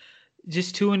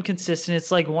just too inconsistent. It's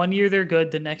like 1 year they're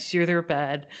good, the next year they're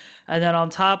bad. And then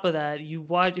on top of that,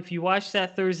 if you watch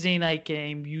that Thursday night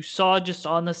game, you saw just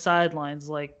on the sidelines,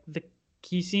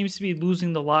 he seems to be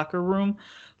losing the locker room.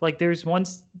 Like there's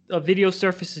a video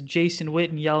surface of Jason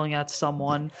Witten yelling at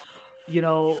someone.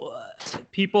 The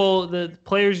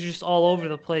players are just all over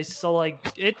the place. So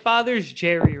it bothers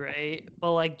Jerry, right?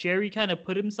 But Jerry kind of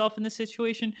put himself in this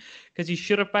situation because he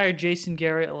should have fired Jason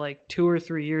Garrett 2 or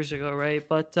 3 years ago, right?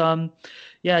 But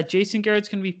Jason Garrett's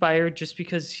gonna be fired just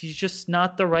because he's just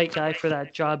not the right guy for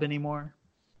that job anymore.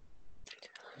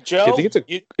 Joe, I think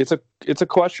it's a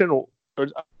question, or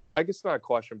I guess not a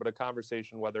question, but a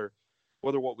conversation whether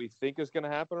what we think is going to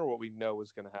happen or what we know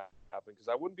is going to happen. Because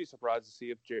I wouldn't be surprised to see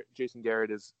if Jason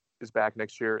Garrett is back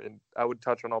next year. And I would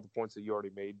touch on all the points that you already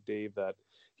made, Dave, that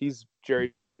he's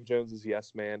Jerry Jones's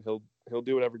yes man. He'll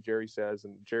do whatever Jerry says,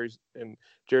 and Jerry's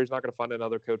not going to find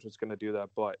another coach that's going to do that.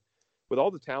 But with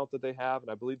all the talent that they have, and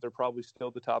I believe they're probably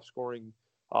still the top scoring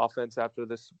offense after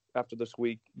this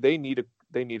week, they need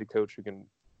a coach who can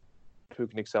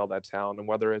excel that talent. And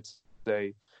whether it's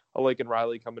a Lincoln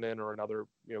Riley coming in or another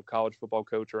college football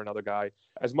coach or another guy,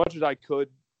 as much as I could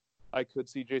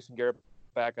see Jason Garrett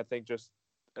back, I think just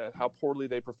how poorly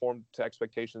they performed to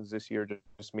expectations this year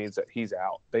just means that he's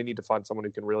out. They need to find someone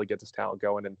who can really get this talent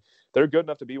going, and they're good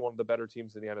enough to be one of the better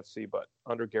teams in the NFC, but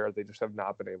under Garrett they just have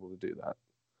not been able to do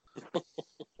that.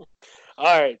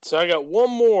 All right, so I got one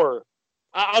more.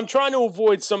 I'm trying to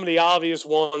avoid some of the obvious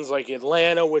ones like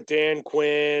Atlanta with Dan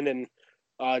Quinn and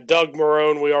Doug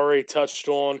Marrone, we already touched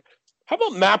on. How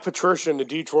about Matt Patricia and the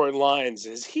Detroit Lions?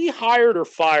 Is he hired or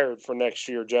fired for next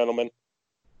year, gentlemen?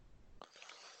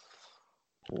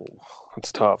 Oh,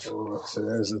 that's tough. Oh, so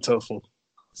that is a tough one.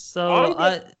 So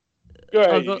go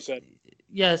ahead, you said.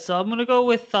 Yeah, so I'm going to go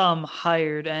with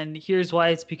hired, and here's why.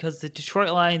 It's because the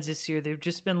Detroit Lions this year, they've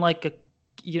just been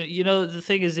the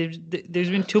thing is there's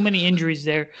been too many injuries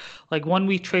there. 1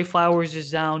 week Trey Flowers is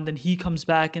down, then he comes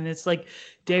back, and it's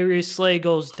Darius Slay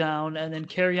goes down, and then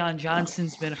Kerryon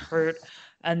Johnson's been hurt,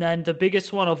 and then the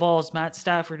biggest one of all is Matt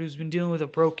Stafford, who's been dealing with a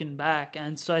broken back.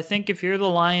 And so I think if you're the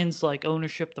Lions,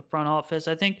 ownership, the front office,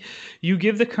 I think you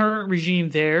give the current regime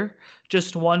there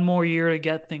just 1 more year to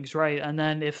get things right, and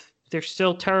then if they're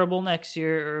still terrible next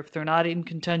year, or if they're not in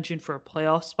contention for a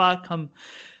playoff spot come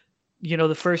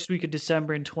the first week of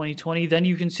December in 2020, then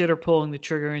you consider pulling the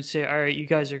trigger and say, all right, you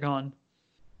guys are gone?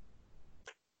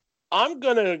 I'm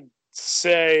going to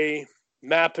say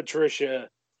Matt Patricia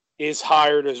is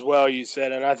hired as well, you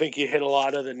said, and I think you hit a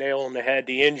lot of the nail on the head.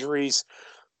 The injuries.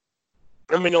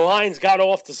 I mean, the Lions got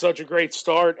off to such a great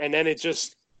start, and then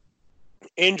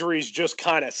injuries just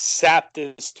kind of sapped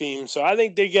this team. So I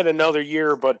think they get another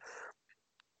year, but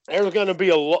there's going to be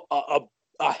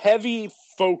a heavy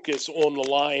focus on the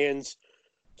Lions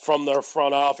from their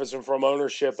front office and from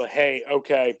ownership of, hey,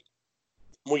 okay,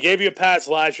 we gave you a pass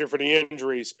last year for the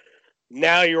injuries.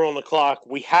 Now you're on the clock.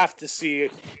 We have to see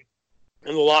it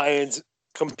in the Lions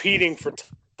competing for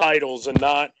titles and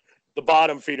not the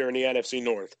bottom feeder in the NFC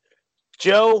North.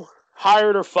 Joe,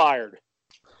 hired or fired?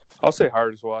 I'll say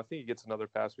hired as well. I think he gets another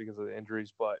pass because of the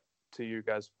injuries, but to you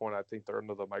guys' point, I think they're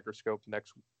under the microscope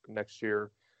next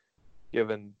year,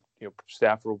 given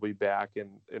Stafford will be back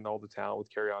and all the talent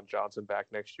with Kerryon Johnson back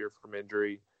next year from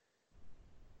injury.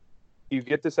 You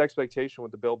get this expectation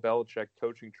with the Bill Belichick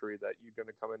coaching tree that you're going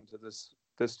to come into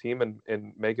this team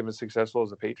and make him as successful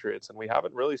as the Patriots. And we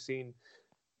haven't really seen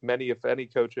many, if any,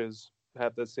 coaches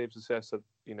have the same success of,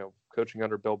 coaching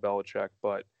under Bill Belichick.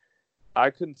 But I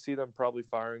couldn't see them probably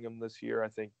firing him this year. I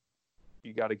think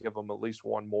you got to give them at least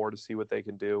one more to see what they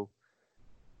can do.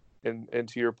 And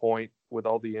to your point, with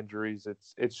all the injuries,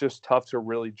 it's just tough to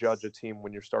really judge a team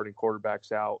when you're starting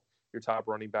quarterbacks out, your top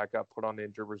running back up, put on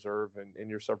injured reserve, and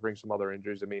you're suffering some other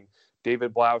injuries. I mean,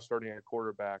 David Blau starting at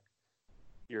quarterback,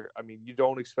 you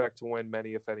don't expect to win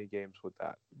many, if any, games with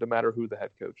that, no matter who the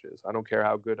head coach is. I don't care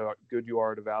how good you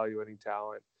are at evaluating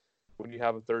talent. When you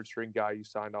have a third-string guy you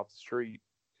signed off the street,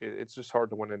 it's just hard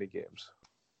to win any games.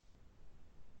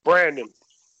 Brandon.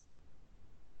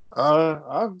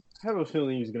 I have a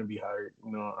feeling he's going to be hired.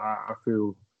 I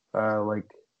feel like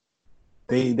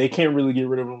they can't really get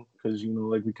rid of him because,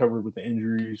 like we covered with the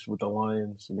injuries with the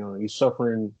Lions, he's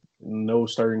suffering no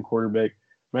starting quarterback.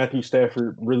 Matthew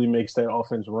Stafford really makes that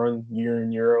offense run year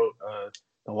in, year out.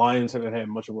 The Lions haven't had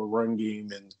much of a run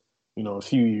game in, a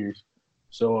few years.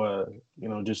 So,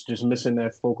 just missing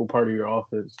that focal part of your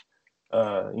offense.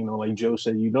 Like Joe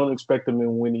said, you don't expect them to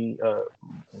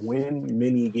win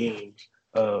many games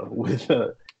with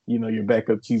your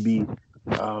backup QB.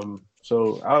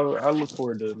 So I look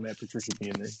forward to Matt Patricia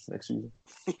being there next season.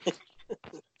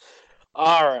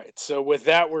 All right. So with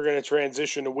that, we're going to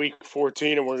transition to Week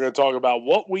 14, and we're going to talk about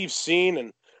what we've seen.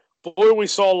 And boy, we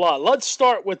saw a lot. Let's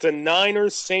start with the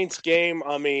Niners-Saints game.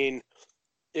 I mean,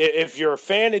 if you're a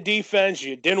fan of defense,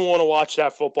 you didn't want to watch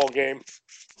that football game.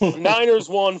 Niners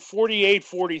won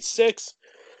 48-46.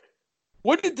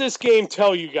 What did this game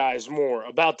tell you guys more,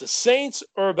 about the Saints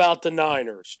or about the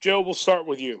Niners? Joe, we'll start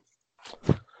with you.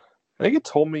 I think it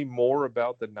told me more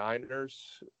about the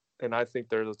Niners, and I think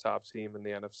they're the top team in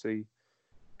the NFC.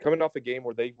 Coming off a game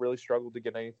where they really struggled to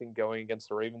get anything going against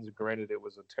the Ravens, and granted it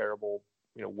was a terrible,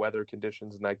 weather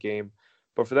conditions in that game,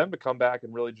 but for them to come back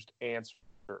and really just answer,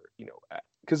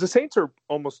 because the Saints are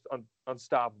almost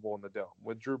unstoppable in the Dome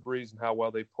with Drew Brees and how well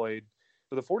they played.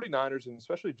 For the 49ers, and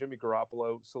especially Jimmy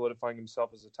Garoppolo solidifying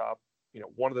himself as a top,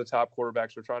 one of the top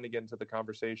quarterbacks, are trying to get into the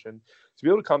conversation. To be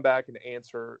able to come back and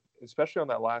answer, especially on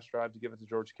that last drive, to give it to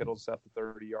George Kittle to set the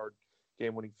 30-yard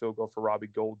game-winning field goal for Robbie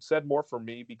Gould, said more for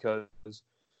me because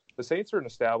the Saints are an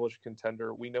established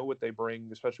contender. We know what they bring,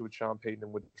 especially with Sean Payton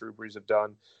and what Drew Brees have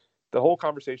done. The whole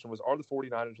conversation was, are the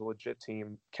 49ers a legit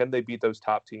team? Can they beat those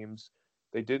top teams?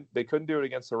 They couldn't do it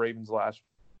against the Ravens last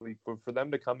week, but for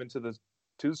them to come to the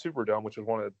Superdome, which is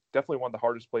definitely one of the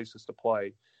hardest places to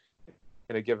play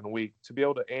in a given week, to be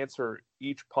able to answer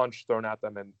each punch thrown at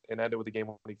them and end it with a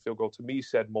game-winning field goal, to me,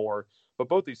 said more. But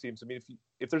both these teams, I mean,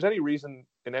 if there's any reason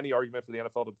in any argument for the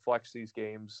NFL to flex these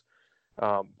games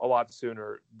a lot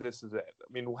sooner, this is it.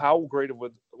 I mean, how great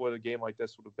would a game like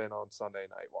this would have been on Sunday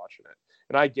night watching it?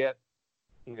 And I get,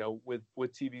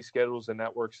 with TV schedules and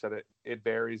networks that it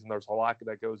varies, and there's a lot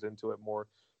that goes into it more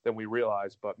than we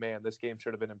realize. But man, this game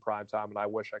should have been in prime time, and I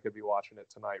wish I could be watching it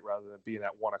tonight rather than being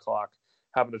at 1:00,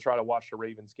 having to try to watch the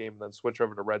Ravens game and then switch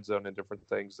over to Red Zone and different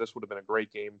things. This would have been a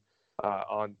great game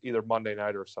on either Monday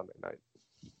night or Sunday night.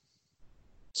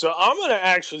 So I'm going to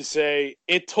actually say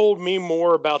it told me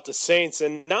more about the Saints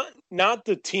and not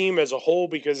the team as a whole,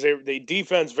 because they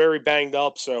defense very banged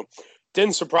up. So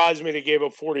didn't surprise me they gave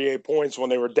up 48 points when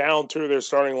they were down two of their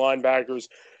starting linebackers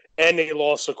and they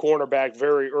lost a cornerback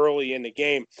very early in the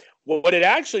game. What it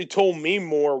actually told me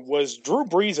more was Drew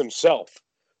Brees himself.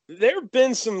 There have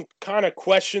been some kind of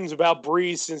questions about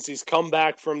Brees since he's come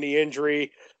back from the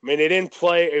injury. I mean, they didn't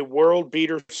play a world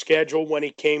beater schedule when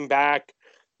he came back.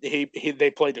 They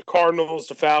played the Cardinals,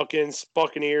 the Falcons,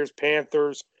 Buccaneers,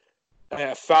 Panthers.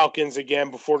 Falcons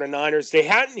again before the Niners. He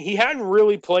hadn't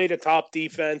really played a top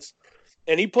defense,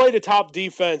 and he played a top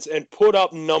defense and put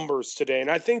up numbers today. And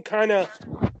I think kind of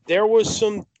there was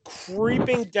some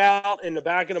creeping doubt in the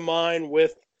back of the mind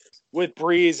with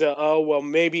Breeze.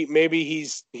 Maybe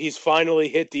he's finally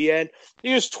hit the end.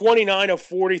 He was 29 of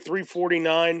 40,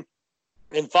 349,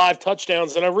 and 5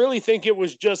 touchdowns. And I really think it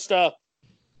was just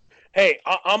hey,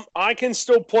 I can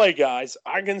still play, guys.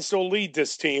 I can still lead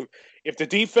this team. If the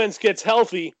defense gets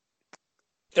healthy,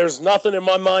 there's nothing in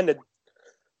my mind that,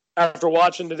 after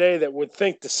watching today, that would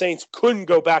think the Saints couldn't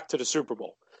go back to the Super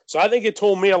Bowl. So I think it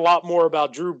told me a lot more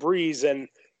about Drew Brees and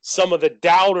some of the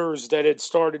doubters that had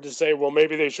started to say, well,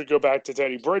 maybe they should go back to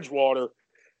Teddy Bridgewater.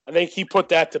 I think he put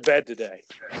that to bed today.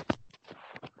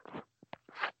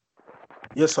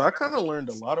 Yeah, so I kind of learned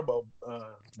a lot about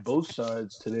both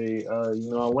sides today. I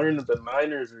learned that the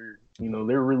Niners are,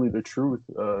 they're really the truth.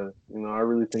 I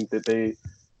really think that they,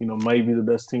 might be the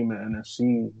best team in the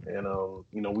NFC.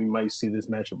 And, we might see this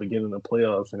matchup again in the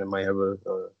playoffs, and it might have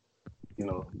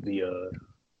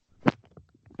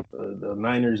the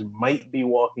Niners might be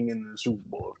walking into the Super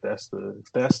Bowl if that's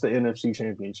the NFC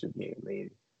Championship game.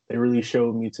 They really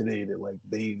showed me today that, like,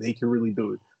 they can really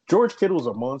do it. George Kittle's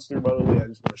a monster, by the way. I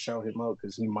just want to shout him out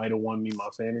because he might have won me my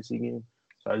fantasy game.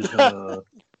 So I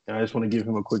just want to give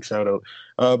him a quick shout out.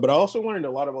 But I also learned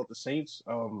a lot about the Saints.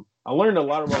 I learned a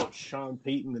lot about Sean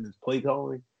Payton and his play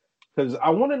calling because I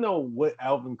want to know what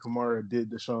Alvin Kamara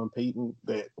did to Sean Payton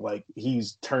that, like,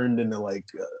 he's turned into like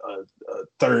a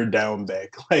third down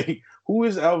back. Like, who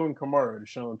is Alvin Kamara to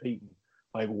Sean Payton?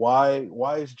 Like, why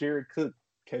is Jared Cook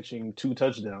catching 2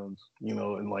 touchdowns?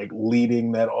 And like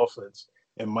leading that offense.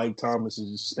 And Mike Thomas is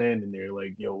just standing there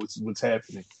like, yo, what's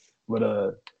happening?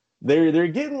 But they're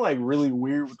getting like really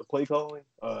weird with the play calling.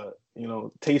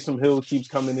 Taysom Hill keeps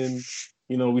coming in.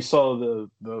 We saw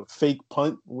the fake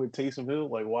punt with Taysom Hill.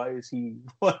 Like, why is he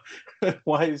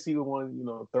the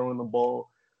one, throwing the ball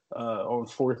on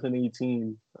 4th and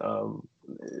 18?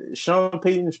 Sean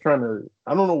Payton's trying to,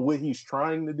 I don't know what he's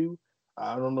trying to do.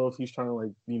 I don't know if he's trying to,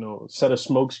 like, set a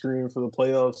smoke screen for the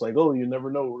playoffs. Like, oh, you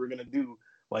never know what we're going to do.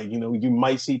 Like, you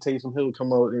might see Taysom Hill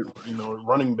come out,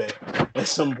 running back at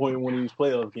some point in one of these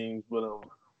playoff games. But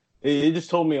it just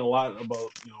told me a lot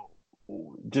about,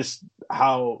 just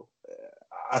how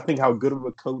good of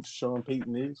a coach Sean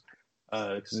Payton is.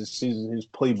 Because his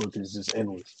playbook is just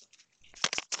endless.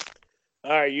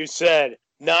 All right, you said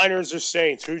Niners or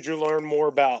Saints. Who'd you learn more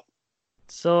about?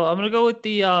 So I'm going to go with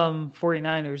the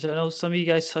 49ers. I know some of you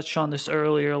guys touched on this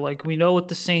earlier. Like, we know what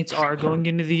the Saints are going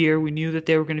into the year. We knew that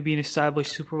they were going to be an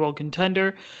established Super Bowl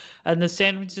contender. And the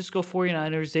San Francisco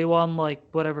 49ers, they won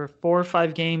 4 or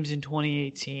 5 games in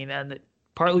 2018. And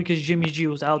partly because Jimmy G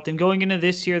was out. Then going into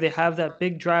this year, they have that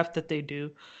big draft that they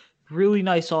do. Really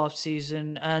nice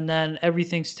offseason. And then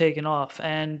everything's taken off.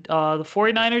 And the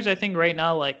 49ers, I think right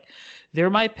now, they're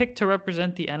my pick to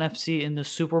represent the NFC in the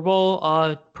Super Bowl.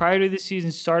 Prior to the season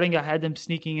starting, I had them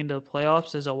sneaking into the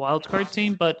playoffs as a wildcard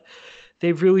team, but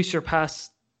they've really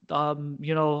surpassed, all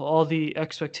the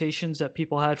expectations that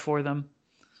people had for them.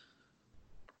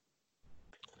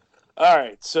 All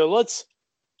right, so let's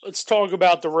talk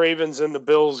about the Ravens and the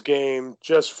Bills game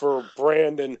just for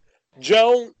Brandon.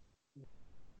 Joe,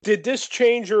 did this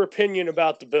change your opinion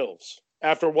about the Bills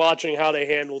after watching how they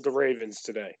handled the Ravens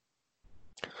today?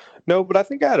 No, but I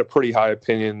think I had a pretty high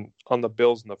opinion on the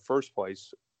Bills in the first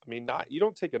place. I mean, you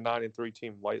don't take a 9-3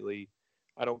 team lightly.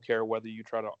 I don't care whether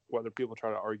people try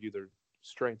to argue their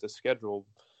strength of schedule.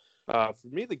 For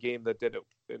me, the game that did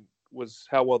it was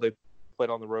how well they played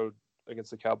on the road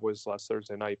against the Cowboys last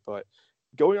Thursday night. But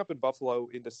going up in Buffalo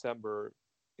in December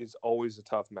is always a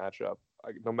tough matchup.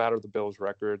 No matter the Bills'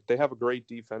 record, they have a great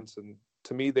defense, and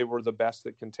to me, they were the best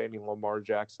at containing Lamar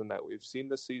Jackson that we've seen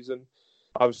this season.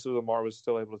 Obviously, Lamar was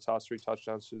still able to toss 3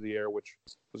 touchdowns through the air, which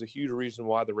was a huge reason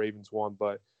why the Ravens won.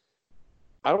 But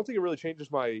I don't think it really changes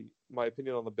my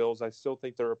opinion on the Bills. I still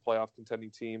think they're a playoff contending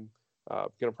team.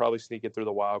 Going to probably sneak it through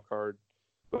the wild card.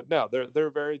 But no, they're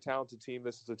a very talented team.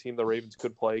 This is a team the Ravens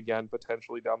could play again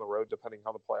potentially down the road, depending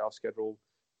how the playoff schedule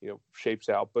shapes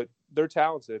out. But they're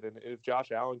talented, and if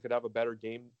Josh Allen could have a better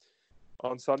game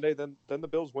on Sunday, then the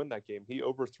Bills win that game. He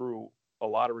overthrew a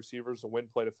lot of receivers. The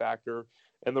wind played a factor,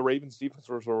 and the Ravens defense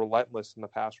were relentless in the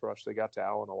pass rush. They got to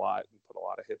Allen a lot and put a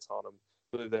lot of hits on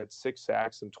him. They had 6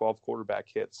 sacks and 12 quarterback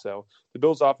hits. So the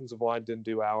Bills' offensive line didn't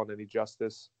do Allen any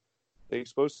justice. They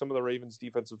exposed some of the Ravens'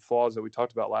 defensive flaws that we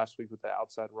talked about last week with the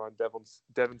outside run.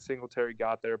 Devin Singletary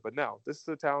got there, but no, this is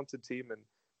a talented team,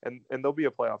 and they'll be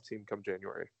a playoff team come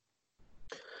January.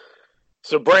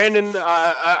 So, Brandon,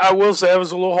 I will say I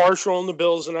was a little harsher on the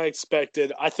Bills than I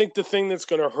expected. I think the thing that's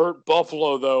going to hurt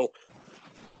Buffalo, though,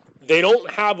 they don't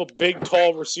have a big,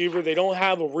 tall receiver. They don't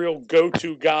have a real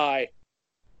go-to guy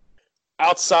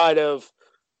outside of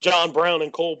John Brown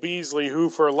and Cole Beasley, who,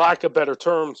 for lack of better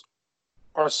terms,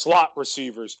 are slot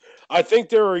receivers. I think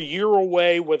they're a year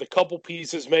away with a couple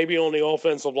pieces, maybe on the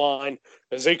offensive line,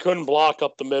 as they couldn't block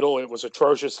up the middle. It was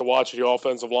atrocious to watch the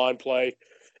offensive line play.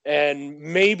 And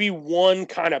maybe one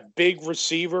kind of big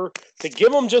receiver to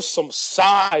give them just some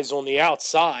size on the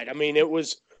outside. I mean, it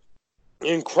was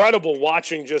incredible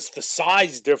watching just the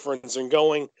size difference and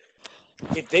going,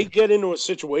 if they get into a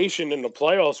situation in the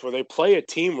playoffs where they play a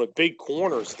team with big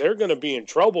corners, they're going to be in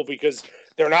trouble because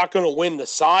they're not going to win the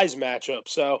size matchup.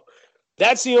 So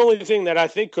that's the only thing that I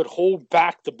think could hold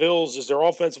back the Bills is their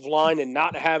offensive line and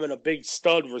not having a big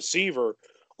stud receiver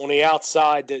on the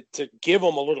outside to give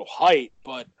them a little height.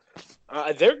 But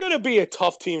they're going to be a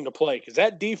tough team to play because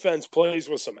that defense plays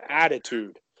with some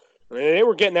attitude. I mean, they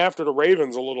were getting after the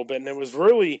Ravens a little bit, and it was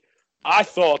really, I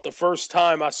thought, the first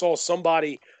time I saw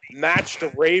somebody match the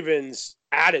Ravens'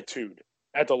 attitude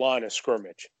at the line of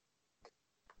scrimmage.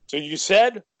 So you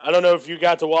said, I don't know if you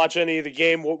got to watch any of the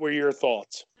game. What were your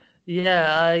thoughts?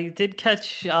 Yeah, I did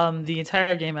catch the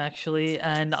entire game actually,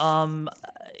 and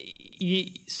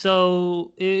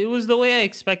so it was the way I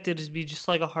expected it to be, just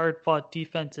like a hard-fought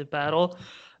defensive battle.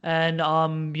 And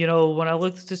when I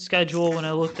looked at the schedule, when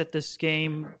I looked at this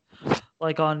game,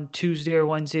 like on Tuesday or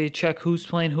Wednesday, check who's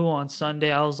playing who on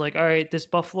Sunday, I was like, all right, this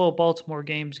Buffalo-Baltimore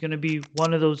game is going to be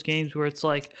one of those games where it's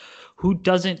like, who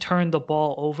doesn't turn the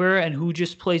ball over and who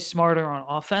just plays smarter on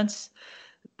offense,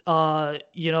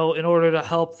 in order to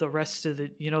help the rest of the,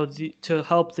 to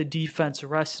help the defense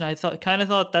rest. And I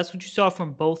thought that's what you saw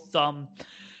from both,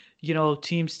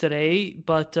 teams today.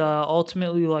 But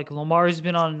ultimately, like, Lamar's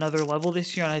been on another level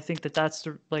this year, and I think that's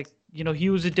he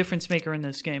was a difference maker in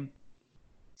this game.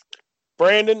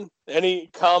 Brandon, any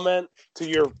comment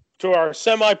to our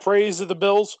semi-praise of the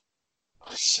Bills?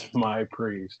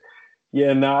 Semi-praise.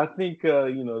 Yeah, no, I think,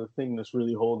 the thing that's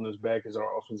really holding us back is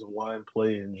our offensive line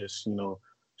play and just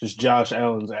Josh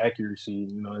Allen's accuracy.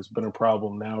 It's been a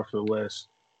problem now for the last,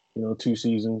 2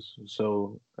 seasons.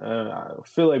 So I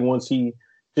feel like once he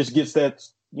just gets that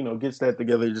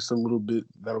together just a little bit,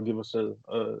 that'll give us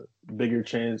a bigger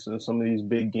chance in some of these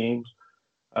big games.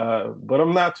 But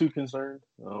I'm not too concerned.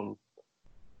 I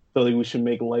feel like we should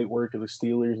make light work of the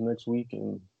Steelers next week,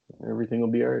 and everything will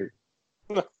be all right.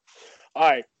 All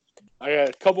right. I got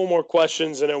a couple more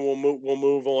questions, and then we'll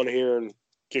move on here and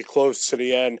get close to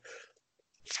the end.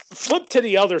 Flip to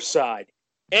the other side.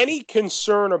 Any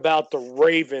concern about the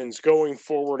Ravens going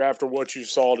forward after what you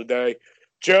saw today?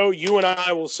 Joe, you and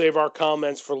I will save our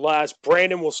comments for last.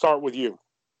 Brandon, we'll start with you.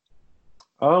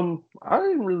 I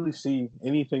didn't really see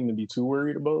anything to be too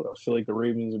worried about. I feel like the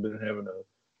Ravens have been having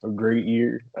a great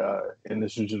year, and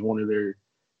this is just one of their,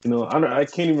 I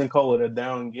can't even call it a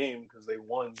down game because they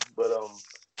won, but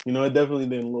it definitely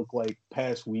didn't look like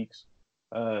past weeks.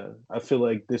 I feel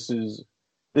like this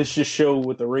just showed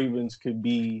what the Ravens could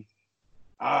be.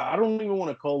 I don't even want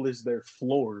to call this their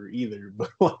floor either, but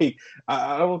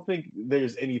I don't think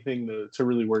there's anything to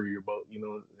really worry about.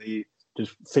 They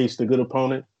just faced a good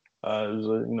opponent. It was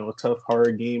a tough,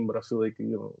 hard game, but I feel like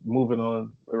moving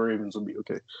on, the Ravens will be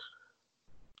okay.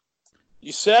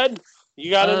 You said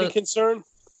you got any concern?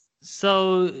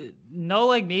 So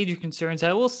no major concerns.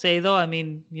 I will say though, I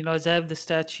mean, as I have the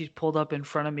stat sheet pulled up in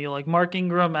front of me, like Mark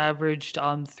Ingram averaged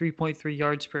 3.3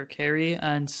 yards per carry,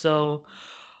 and so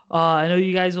I know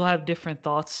you guys will have different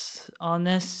thoughts on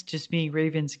this, just being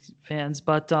Ravens fans.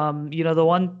 But the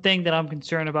one thing that I'm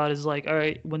concerned about is all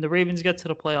right, when the Ravens get to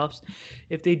the playoffs,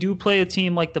 if they do play a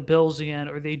team like the Bills again,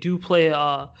 or they do play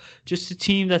just a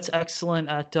team that's excellent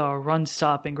at run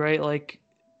stopping, right?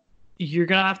 You're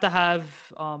going to have,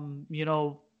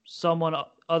 someone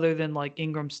other than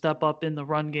Ingram step up in the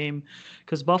run game,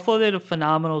 because Buffalo did a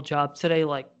phenomenal job today,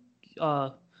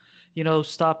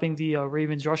 stopping the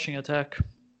Ravens rushing attack.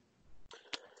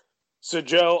 So,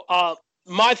 Joe,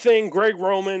 my thing, Greg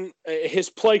Roman, his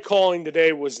play calling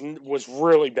today was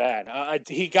really bad.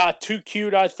 He got too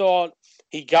cute, I thought.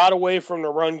 He got away from the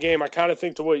run game. I kind of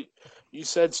think the way you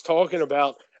said's talking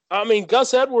about. I mean,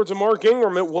 Gus Edwards and Mark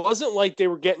Ingram, it wasn't like they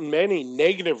were getting many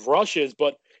negative rushes,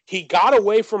 but he got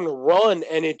away from the run,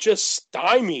 and it just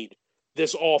stymied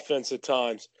this offense at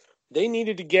times. They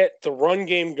needed to get the run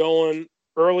game going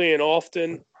early and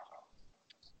often,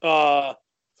 and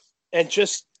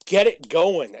just get it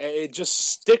going. Just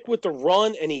stick with the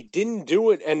run, and he didn't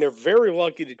do it, and they're very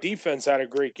lucky the defense had a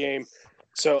great game.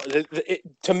 So,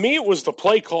 to me, it was the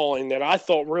play calling that I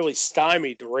thought really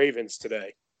stymied the Ravens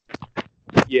today.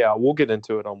 Yeah, we'll get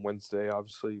into it on Wednesday,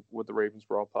 obviously, with the Ravens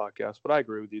Brawl podcast, but I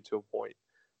agree with you to a point.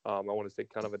 I want to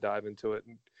take kind of a dive into it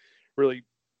and really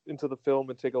into the film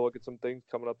and take a look at some things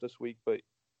coming up this week. But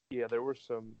yeah, there were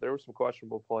some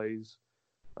questionable plays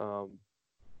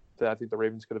that I think the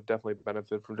Ravens could have definitely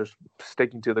benefited from just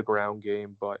sticking to the ground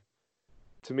game. But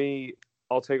to me,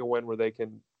 I'll take a win where they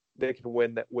can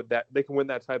win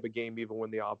that type of game even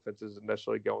when the offense isn't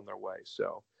necessarily going their way.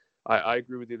 So I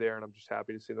agree with you there, and I'm just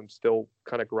happy to see them still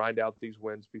kind of grind out these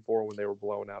wins before when they were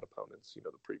blowing out opponents,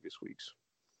 the previous weeks.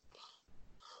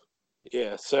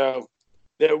 Yeah, so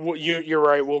you're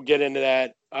right. We'll get into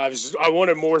that. I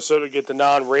wanted more so to get the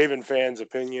non-Raven fans'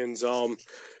 opinions. So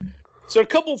a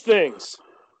couple things.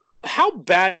 How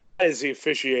bad is the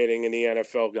officiating in the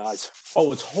NFL, guys?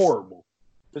 Oh, it's horrible.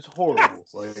 It's horrible.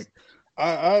 Like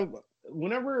I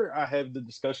whenever I have the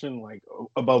discussion like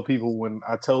about people, when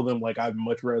I tell them like I'd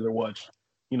much rather watch,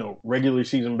 regular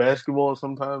season basketball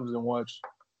sometimes than watch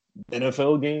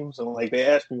NFL games, and like they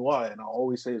ask me why, and I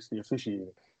always say it's the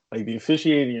officiating. Like the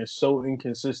officiating is so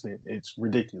inconsistent, it's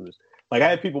ridiculous. Like I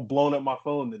had people blowing up my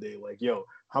phone today, like, "Yo,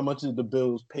 how much did the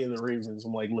Bills pay the Ravens?"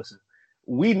 I'm like, "Listen,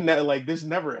 this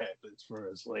never happens for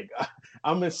us. Like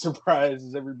I'm as surprised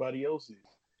as everybody else is."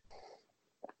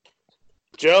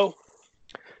 Joe?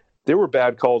 There were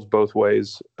bad calls both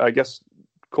ways. I guess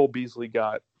Cole Beasley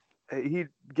he'd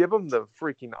give him the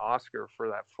freaking Oscar for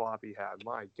that flop he had.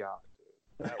 My God,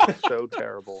 that was so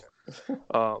terrible.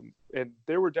 And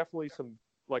there were definitely some,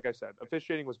 like I said,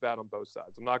 officiating was bad on both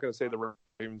sides. I'm not going to say the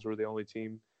Ravens were the only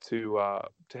team to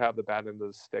have the bad end of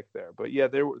the stick there, but yeah,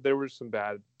 there were some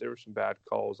bad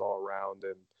calls all around,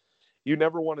 and you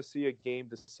never want to see a game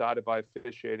decided by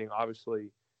officiating. Obviously,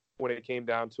 when it came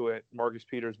down to it, Marcus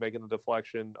Peters making the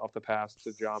deflection off the pass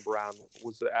to John Brown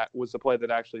was the play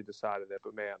that actually decided it.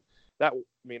 But man,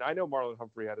 I know Marlon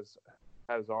Humphrey had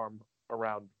his arm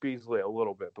around Beasley a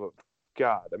little bit, but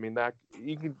God, I mean I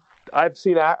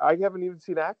haven't even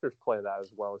seen actors play that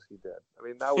as well as he did. I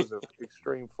mean, that was an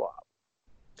extreme flop.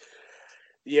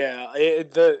 Yeah,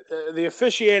 the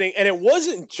officiating, and it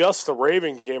wasn't just the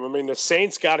Raven game. I mean, the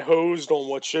Saints got hosed on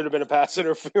what should have been a pass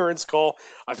interference call.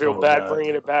 I feel bad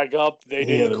bringing it back up. They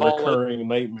didn't call it. Recurring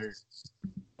nightmare.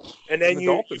 And then the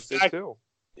Dolphins did too.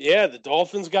 Yeah, the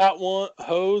Dolphins got one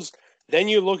hosed. Then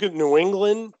you look at New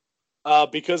England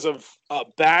because of a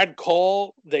bad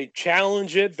call. They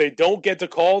challenge it. They don't get the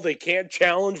call. They can't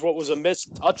challenge what was a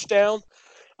missed touchdown.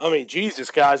 I mean, Jesus,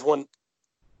 guys, when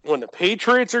the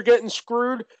Patriots are getting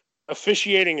screwed,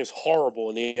 officiating is horrible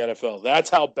in the NFL.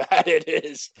 That's how bad it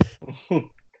is.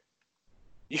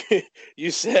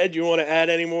 You said you want to add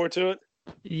any more to it?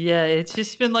 Yeah, it's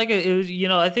just been like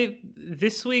I think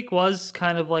this week was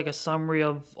kind of like a summary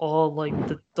of all like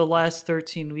the last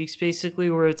 13 weeks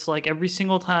basically, where it's like every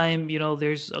single time,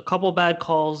 there's a couple bad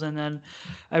calls and then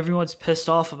everyone's pissed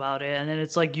off about it. And then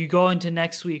it's like you go into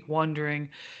next week wondering,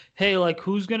 hey, like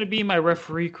who's going to be my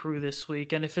referee crew this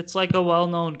week? And if it's like a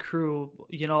well-known crew,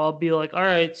 I'll be like, all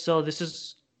right, so this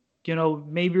is,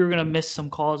 maybe we're going to miss some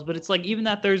calls. But it's like even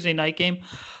that Thursday night game,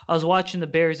 I was watching the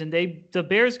Bears and the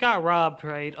Bears got robbed,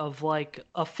 right, of like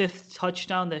a fifth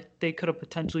touchdown that they could have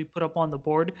potentially put up on the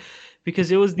board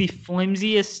because it was the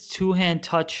flimsiest two-hand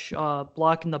touch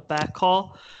block in the back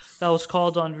call that was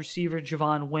called on receiver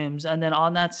Javon Wims. And then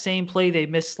on that same play, they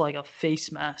missed like a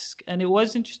face mask. And it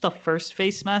wasn't just the first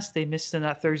face mask they missed in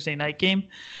that Thursday night game.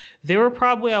 There were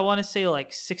probably, I want to say,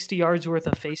 like 60 yards worth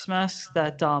of face masks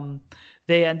that the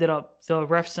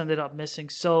refs ended up missing.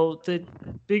 So the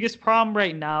biggest problem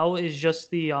right now is just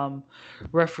the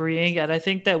refereeing. And I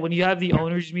think that when you have the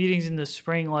owners' meetings in the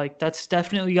spring, like that's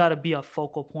definitely got to be a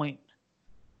focal point.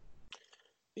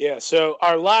 Yeah, so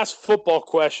our last football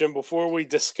question before we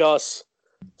discuss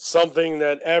something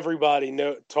that everybody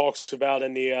talks about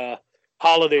in the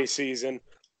holiday season.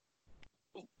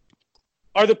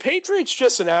 Are the Patriots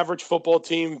just an average football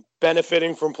team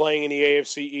benefiting from playing in the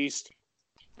AFC East?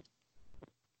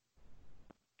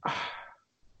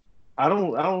 I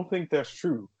don't think that's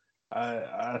true.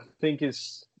 I think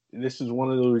this is one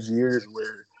of those years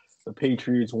where the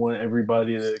Patriots want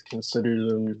everybody to consider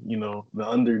them, the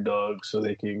underdog so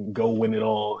they can go win it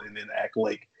all and then act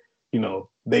like,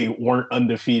 they weren't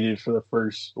undefeated for the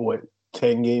first,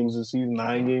 10 games this season,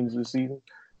 9 games this season.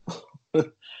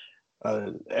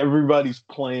 Everybody's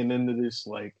playing into this,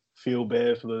 like, feel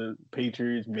bad for the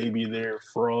Patriots. Maybe they're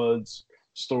frauds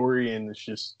story, and it's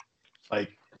just, like,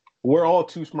 we're all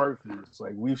too smart for this.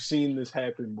 Like, we've seen this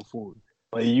happen before.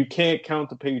 Like, you can't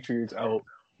count the Patriots out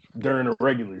during a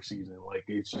regular season. Like,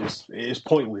 it's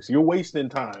pointless. You're wasting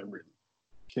time, really,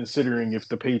 considering if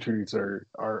the Patriots are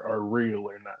real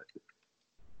or not.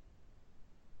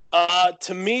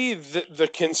 To me,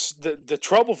 the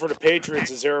trouble for the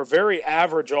Patriots is they're a very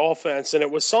average offense, and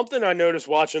it was something I noticed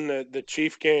watching the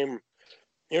Chief game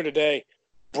here today.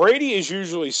 Brady is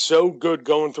usually so good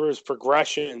going through his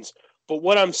progressions, but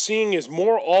what I'm seeing is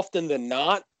more often than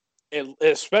not,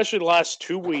 especially the last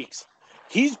 2 weeks,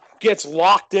 he gets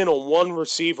locked in on one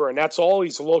receiver, and that's all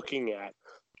he's looking at.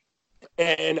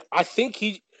 And I think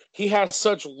he has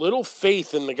such little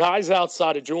faith in the guys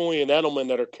outside of Julian Edelman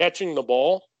that are catching the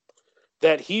ball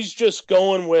that he's just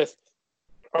going with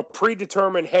a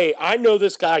predetermined, hey, I know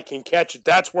this guy can catch it.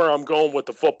 That's where I'm going with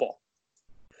the football.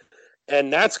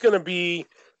 And that's going to be,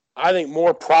 I think,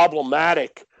 more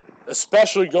problematic,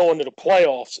 especially going to the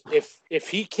playoffs. If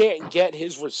he can't get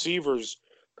his receivers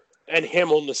and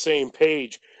him on the same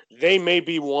page, they may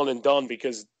be one and done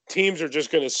because teams are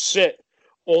just going to sit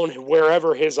on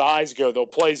wherever his eyes go. They'll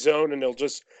play zone and they'll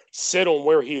just sit on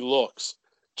where he looks.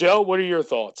 Joe, what are your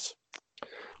thoughts?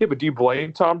 Yeah, but do you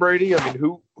blame Tom Brady? I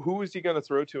mean, who is he going to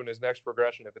throw to in his next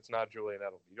progression if it's not Julian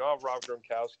Edelman? You don't have Rob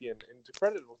Gronkowski, and to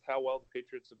credit with how well the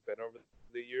Patriots have been over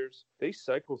the years, they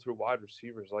cycle through wide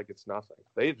receivers like it's nothing.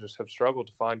 They just have struggled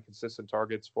to find consistent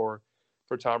targets for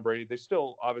Tom Brady. They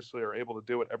still obviously are able to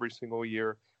do it every single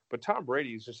year, but Tom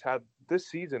Brady's just had this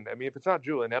season. I mean, if it's not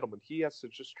Julian Edelman, he has to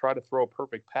just try to throw a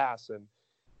perfect pass, and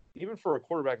even for a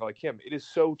quarterback like him, it is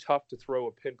so tough to throw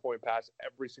a pinpoint pass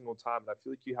every single time. And I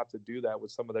feel like you have to do that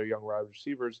with some of their young wide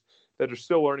receivers that are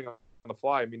still learning on the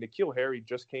fly. I mean, N'Keal Harry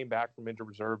just came back from injured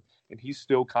reserve, and he's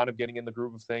still kind of getting in the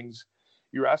groove of things.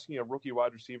 You're asking a rookie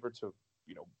wide receiver to,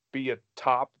 be a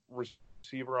top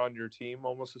receiver on your team,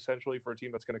 almost essentially, for a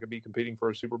team that's going to be competing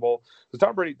for a Super Bowl. So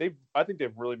Tom Brady, I think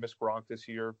they've really missed Gronk this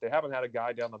year. They haven't had a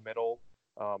guy down the middle,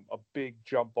 a big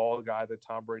jump ball guy that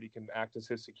Tom Brady can act as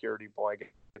his security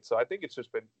blanket. So I think it's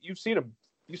just been, you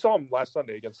saw him last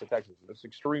Sunday against the Texans. It's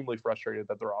extremely frustrated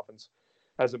that their offense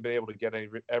hasn't been able to get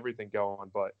everything going.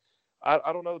 But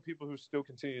I don't know the people who still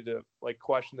continue to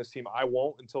question this team. I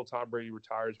won't until Tom Brady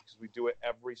retires because we do it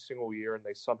every single year and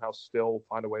they somehow still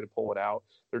find a way to pull it out.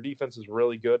 Their defense is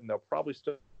really good and they'll probably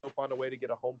still find a way to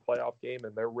get a home playoff game,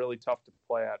 and they're really tough to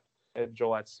play at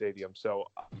Gillette Stadium. So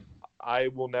I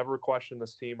will never question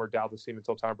this team or doubt this team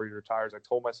until Tom Brady retires. I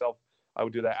told myself I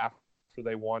would do that after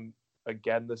they won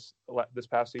again this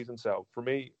past season. So for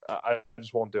me, I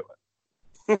just won't do it.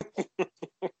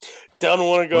 Don't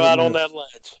want to go out on that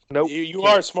ledge. Nope. You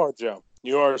are smart, Joe.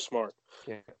 You are smart.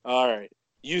 Yeah. All right.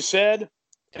 You said,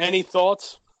 any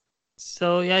thoughts?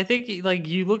 So, yeah, I think,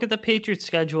 you look at the Patriots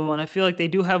schedule, and I feel like they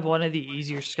do have one of the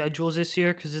easier schedules this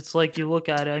year because it's you look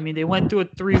at it. I mean, they went through a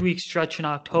 3-week stretch in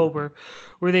October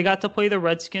where they got to play the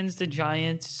Redskins, the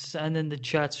Giants, and then the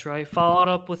Jets, right? Followed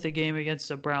up with a game against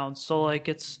the Browns. So,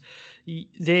 the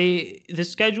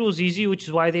schedule is easy, which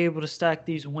is why they're able to stack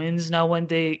these wins. Now, when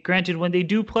they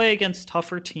do play against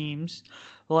tougher teams,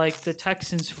 like the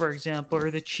Texans, for example, or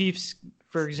the Chiefs,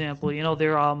 for example, they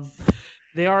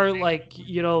are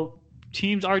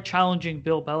teams are challenging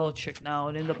Bill Belichick now,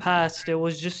 and in the past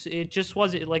it just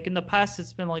wasn't in the past.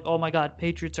 It's been oh my God,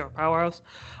 Patriots are a powerhouse.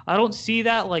 I don't see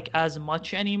that as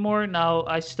much anymore. Now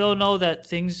I still know that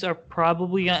things are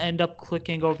probably gonna end up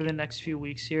clicking over the next few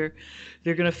weeks here.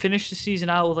 They're gonna finish the season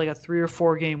out with a 3 or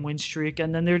 4 game win streak,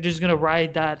 and then they're just gonna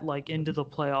ride that into the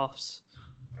playoffs.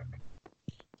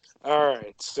 All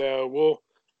right, so we'll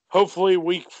hopefully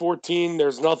week 14.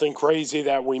 There's nothing crazy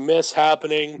that we miss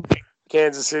happening.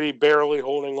 Kansas City barely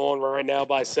holding on right now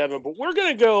by 7. But we're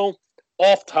going to go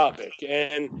off topic.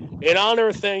 And in honor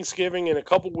of Thanksgiving, in a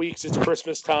couple weeks, it's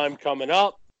Christmas time coming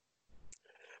up.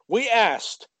 We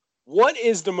asked, what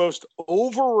is the most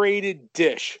overrated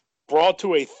dish brought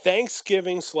to a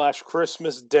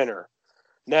Thanksgiving/Christmas dinner?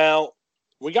 Now,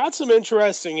 we got some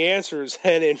interesting answers.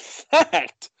 And in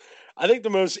fact, I think the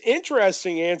most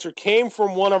interesting answer came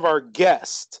from one of our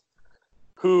guests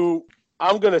who...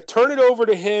 I'm going to turn it over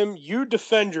to him. You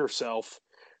defend yourself.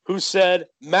 Who said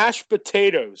mashed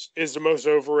potatoes is the most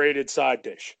overrated side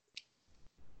dish?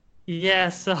 Yeah.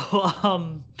 So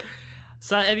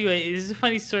anyway, this is a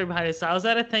funny story behind it. So I was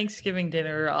at a Thanksgiving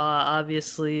dinner.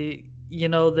 Obviously,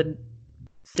 the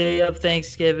day of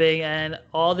Thanksgiving, and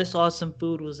all this awesome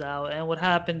food was out. And what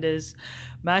happened is,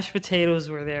 mashed potatoes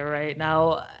were there. Right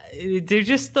now, they're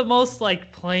just the most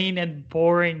plain and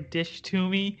boring dish to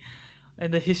me in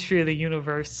the history of the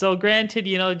universe. So granted,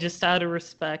 just out of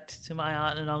respect to my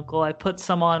aunt and uncle, I put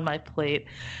some on my plate.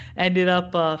 Ended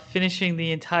up finishing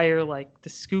the entire, the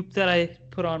scoop that I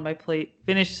put on my plate,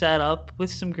 finished that up with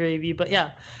some gravy. But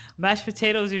yeah, mashed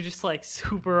potatoes are just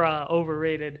super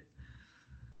overrated.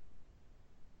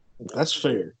 That's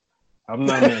fair. I'm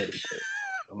not mad at that.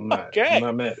 I'm not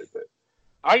mad at that.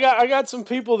 I got some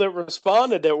people that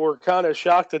responded that were kind of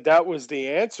shocked that was the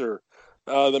answer,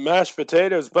 the mashed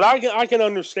potatoes. But I can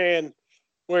understand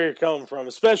where you're coming from,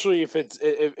 especially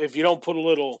if you don't put a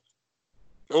little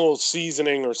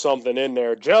seasoning or something in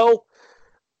there. Joe,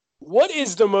 what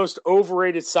is the most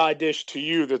overrated side dish to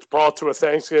you that's brought to a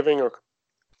Thanksgiving or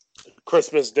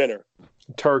Christmas dinner?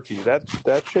 Turkey.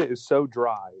 That shit is so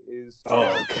dry.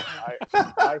 Okay.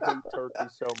 I hate turkey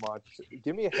so much.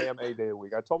 Give me a ham a day a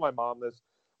week. I told my mom this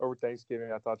over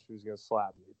Thanksgiving. I thought she was gonna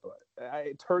slap me, but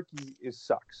turkey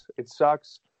sucks. It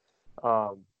sucks.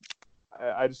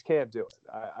 I just can't do it.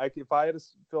 If I had to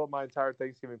fill up my entire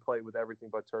Thanksgiving plate with everything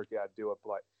but turkey, I'd do it.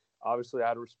 But obviously,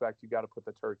 out of respect, you got to put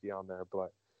the turkey on there.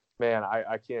 But man,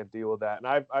 I can't deal with that. And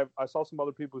I saw some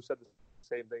other people who said the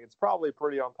same thing. It's probably a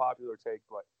pretty unpopular take,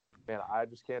 but man, I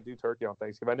just can't do turkey on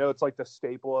Thanksgiving. I know it's like the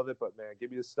staple of it, but man,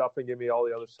 give me the stuffing, give me all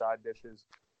the other side dishes.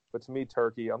 But to me,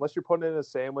 turkey, unless you're putting it in a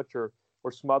sandwich or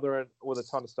smothering with a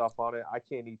ton of stuff on it, I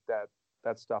can't eat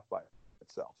that stuff by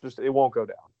itself. Just it won't go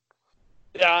down.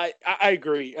 Yeah, I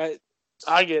agree.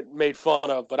 I get made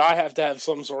fun of, but I have to have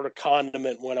some sort of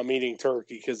condiment when I'm eating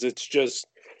turkey because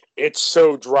it's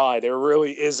so dry. There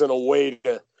really isn't a way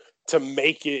to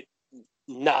make it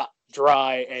not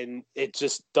dry, and it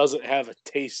just doesn't have a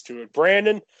taste to it.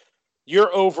 Brandon,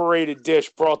 your overrated dish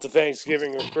brought to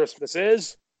Thanksgiving or Christmas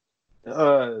is?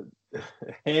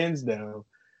 Hands down,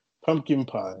 pumpkin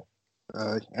pie.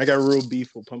 I got real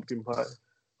beef with pumpkin pie.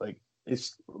 Like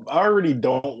I already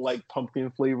don't like pumpkin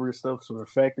flavor stuff, so the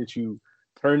fact that you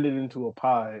turned it into a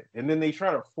pie and then they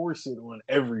try to force it on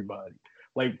everybody.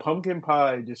 Like pumpkin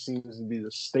pie just seems to be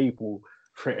the staple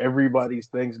for everybody's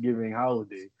Thanksgiving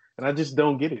holiday. And I just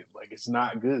don't get it. Like it's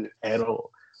not good at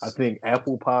all. I think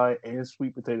apple pie and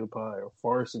sweet potato pie are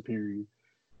far superior.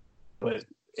 But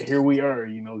here we are,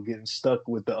 getting stuck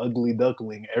with the ugly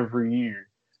duckling every year.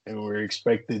 And we're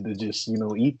expected to just,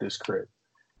 eat this crap.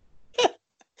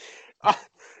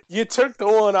 You took the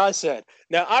one I said.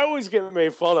 Now I always get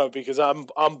made fun of because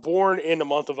I'm born in the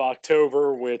month of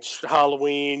October, which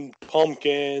Halloween,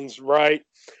 pumpkins, right?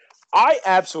 I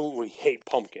absolutely hate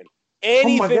pumpkin.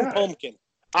 Anything pumpkin,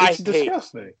 I hate.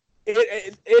 Disgusting.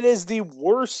 It is the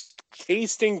worst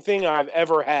tasting thing I've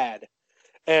ever had,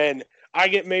 and I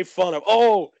get made fun of.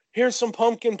 Oh, here's some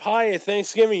pumpkin pie at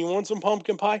Thanksgiving. You want some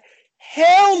pumpkin pie?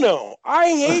 Hell no! I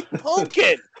hate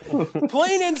pumpkin.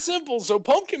 Plain and simple. So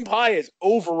pumpkin pie is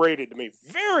overrated to me.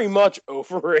 Very much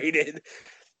overrated.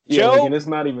 Yeah, Joe, and it's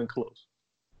not even close.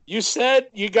 You said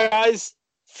you guys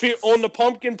feel on the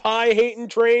pumpkin pie hating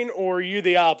train, or are you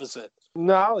the opposite?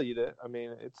 No, I'll eat it. I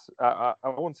mean, it's I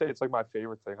wouldn't say it's like my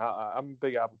favorite thing. I'm a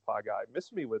big apple pie guy.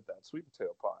 Miss me with that sweet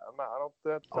potato pie. I'm not. I don't.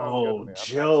 That sounds good to me.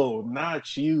 Joe,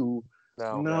 not you.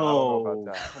 No, man, I don't know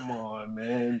about that. Come on,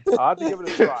 man. I have to give it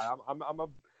a try. I'm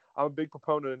a big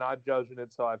proponent of not judging it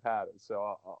until I've had it.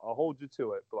 So I'll hold you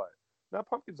to it. But no,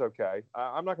 pumpkin's okay.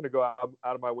 I'm not going to go out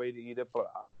of my way to eat it, but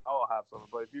I'll have some.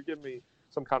 But if you give me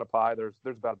some kind of pie, there's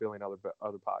about a billion other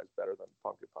pies better than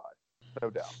pumpkin pie, no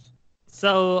doubt.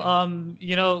 So,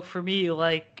 for me,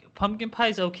 like, pumpkin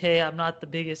pie's okay. I'm not the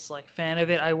biggest, fan of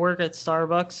it. I work at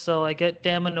Starbucks, so I get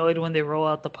damn annoyed when they roll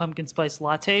out the pumpkin spice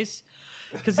lattes.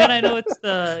 Because then I know it's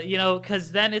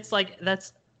because then it's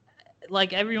that's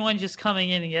like everyone just coming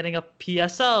in and getting a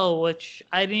PSL, which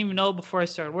I didn't even know before I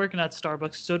started working at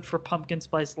Starbucks stood for pumpkin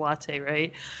spice latte,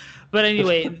 right? But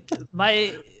anyway,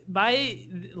 my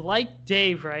like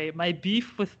Dave, right? My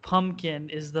beef with pumpkin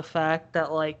is the fact that,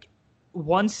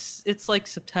 once it's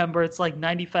September, it's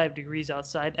 95 degrees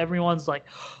outside. Everyone's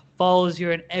fall is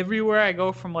here, and everywhere I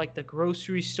go, from the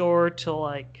grocery store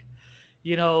to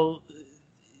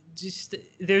just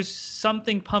there's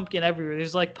something pumpkin everywhere.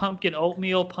 There's pumpkin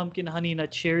oatmeal, pumpkin honey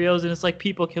nut Cheerios, and it's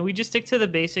people, can we just stick to the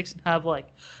basics and have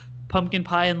pumpkin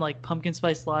pie and pumpkin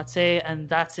spice latte, and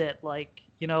that's it.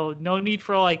 No need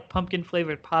for pumpkin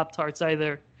flavored Pop-Tarts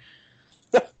either.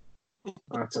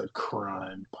 That's a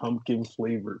crime. Pumpkin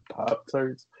flavored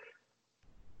Pop-Tarts.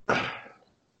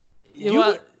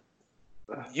 You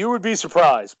would be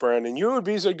surprised, Brandon. You would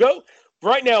be go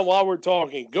right now while we're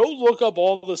talking. Go look up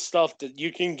all the stuff that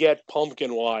you can get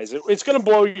pumpkin wise. It's going to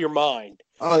blow your mind.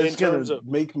 Oh, it's going to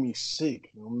make me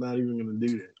sick. I'm not even going to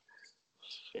do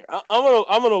that.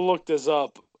 I'm gonna look this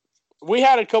up. We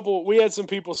had some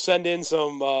people send in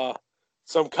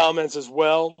some comments as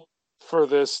well for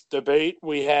this debate.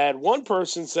 We had one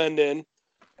person send in,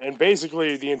 and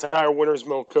basically the entire Winter's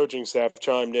Milk coaching staff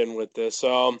chimed in with this.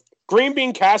 Green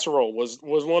bean casserole was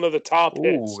one of the top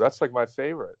hits. Ooh, that's my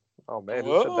favorite. Oh man,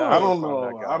 I don't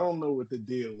know. I don't know what the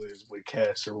deal is with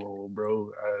casserole,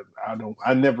 bro.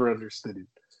 I never understood it.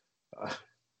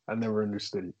 I never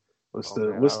understood it. What's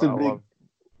the big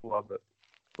Love it.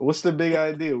 What's the big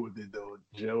idea with it, though,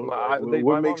 Joe? Like, My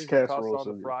what mom makes used to toss casserole on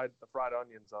so the good? fried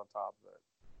onions on top of it.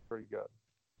 Pretty good.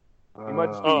 You might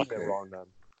just be eating it wrong then.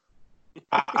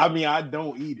 I mean, I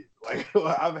don't eat it. Like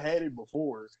I've had it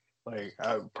before. Like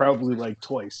probably like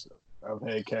twice. I've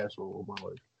had casserole in my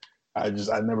life.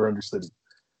 I never understood it.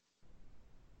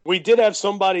 We did have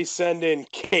somebody send in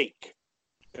cake.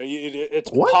 It's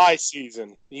What? pie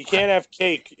season. You can't have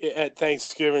cake at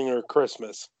Thanksgiving or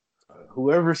Christmas.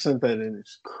 Whoever sent that in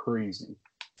is crazy.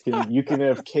 You can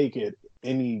have cake at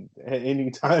any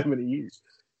time of the year.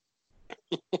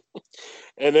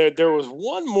 And there was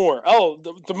one more. Oh,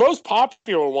 the most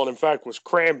popular one, in fact, was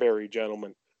cranberry,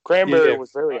 gentlemen. Cranberry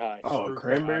was very high. Oh,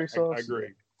 cranberry sauce? I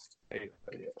agree.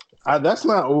 That's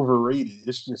not overrated.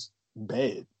 It's just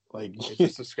bad. Like It's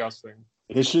just disgusting.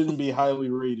 It shouldn't be highly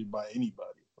rated by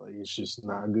anybody. Like it's just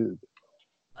not good.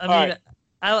 I mean,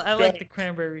 I like the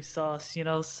cranberry sauce, you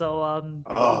know. So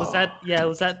was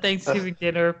that Thanksgiving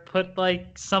dinner? Put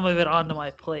like some of it onto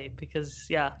my plate because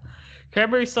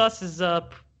cranberry sauce is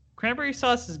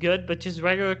good, but just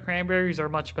regular cranberries are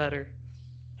much better.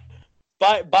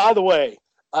 By the way,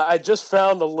 I just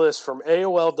found a list from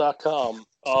AOL.com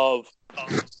of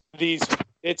these.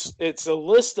 It's a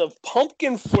list of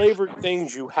pumpkin flavored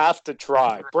things you have to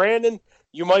try. Brandon,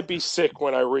 you might be sick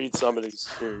when I read some of these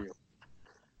to you.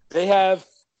 They have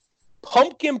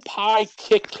pumpkin pie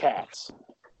Kit Kats.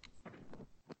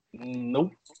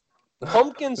 Nope.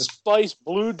 Pumpkin spice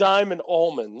Blue Diamond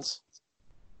almonds.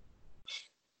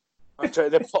 I'm sorry,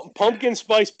 the pumpkin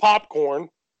spice popcorn.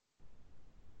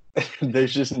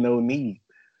 There's just no need.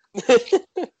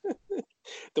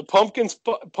 The pumpkin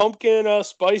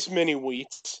spice mini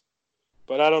wheats,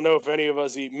 but I don't know if any of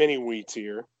us eat mini wheats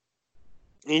here.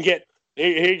 You can get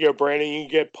here you go, Brandon. You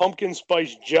can get pumpkin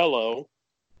spice Jello.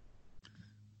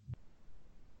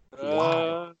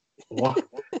 Wow.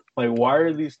 Why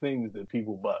are these things that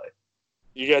people buy?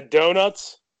 You got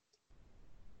donuts.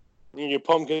 You get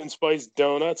pumpkin spice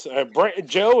donuts.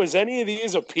 Joe, is any of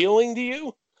these appealing to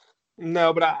you?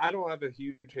 No, but I don't have a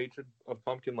huge hatred of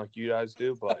pumpkin like you guys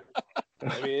do. But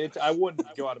I mean, I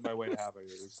wouldn't go out of my way to have any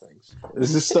of these things.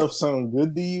 Does this stuff sound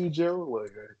good to you, Joe?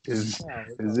 Like, is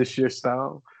this your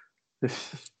style?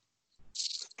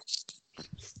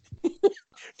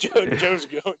 Joe's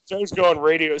going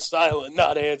radio silent,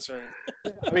 not answering.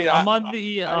 I mean, I'm on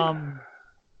the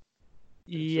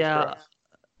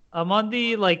I'm on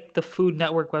the the Food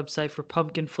Network website for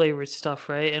pumpkin flavored stuff,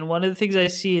 right? And one of the things I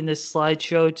see in this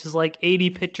slideshow, which is like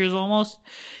 80 pictures almost,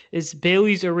 is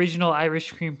Bailey's Original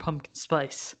Irish Cream Pumpkin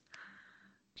Spice.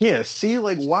 Yeah, see,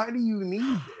 like, why do you need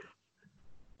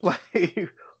that? Like,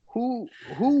 who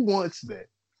wants that?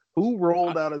 Who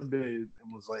rolled out of bed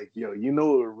and was like, yo, you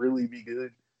know it would really be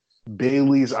good?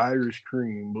 Bailey's Irish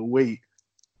Cream, but wait,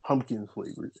 pumpkin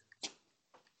flavored.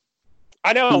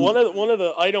 I know one of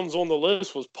the items on the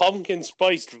list was pumpkin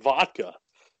spiced vodka.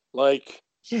 Like,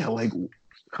 yeah, like,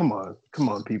 come on,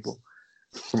 people.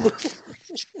 Come on.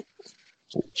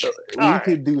 We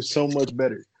could do so much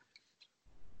better.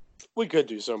 We could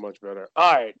do so much better.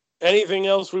 All right. Anything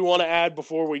else we want to add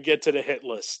before we get to the hit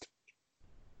list?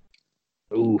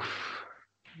 Oof.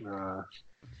 All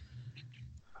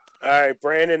right,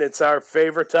 Brandon, it's our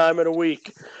favorite time of the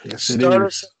week. Yes, it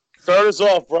is. Start us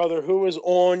off, brother. Who is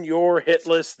on your hit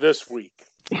list this week?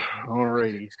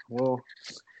 Alrighty. Well,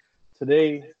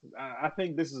 today, I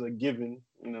think this is a given.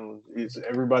 You know,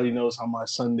 everybody knows how my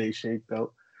Sunday shaped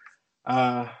out.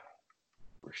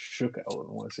 Shook out.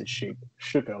 I want to say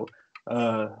shook out.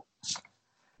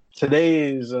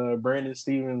 Today is Brandon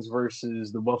Stevens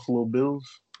versus the Buffalo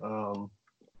Bills.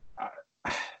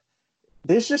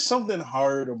 There's just something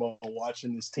hard about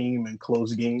watching this team in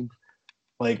close games.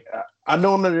 Like, I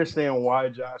don't understand why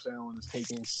Josh Allen is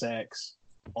taking sacks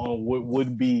on what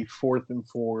would be 4th and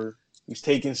 4. He's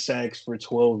taking sacks for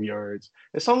 12 yards.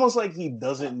 It's almost like he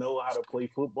doesn't know how to play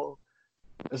football.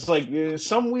 It's like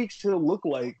some weeks he'll look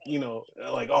like,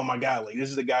 like, oh my God, like this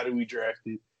is the guy that we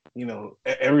drafted.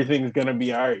 Everything's going to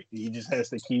be all right. He just has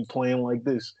to keep playing like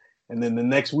this. And then the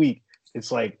next week,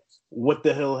 it's like, what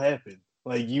the hell happened?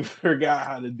 Like, you forgot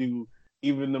how to do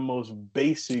even the most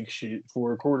basic shit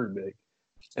for a quarterback.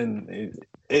 And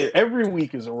every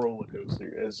week is a roller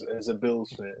coaster as a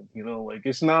Bills fan. Like,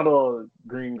 it's not all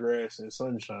green grass and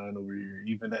sunshine over here,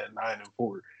 even at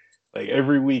 9-4. Like,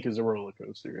 every week is a roller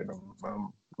coaster, and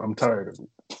I'm tired of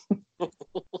it.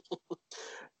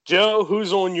 Joe,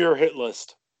 who's on your hit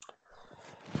list?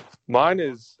 Mine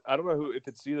is, I don't know if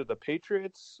it's either the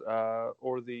Patriots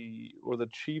or the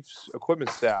Chiefs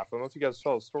equipment staff. I don't know if you guys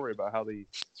saw the story about how the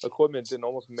equipment didn't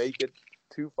almost make it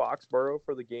to Foxborough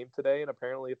for the game today, and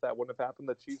apparently if that wouldn't have happened,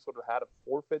 the Chiefs would have had to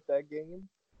forfeit that game.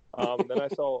 Then I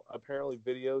saw apparently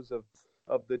videos of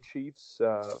the Chiefs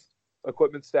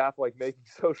equipment staff like making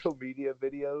social media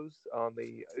videos on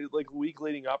the week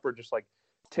leading up, or just like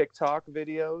TikTok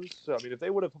videos. So I mean, if they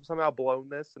would have somehow blown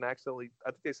this and accidentally,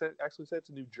 I think they actually said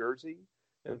to New Jersey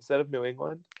instead of New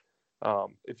England.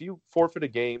 If you forfeit a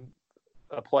game,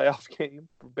 a playoff game,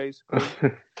 basically,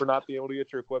 for not being able to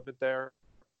get your equipment there,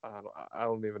 I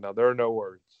don't even know. There are no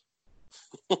words.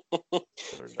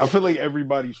 I feel like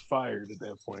everybody's fired at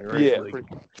that point, right? Yeah,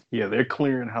 yeah, they're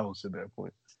clearing house at that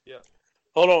point. Yeah.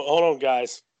 Hold on,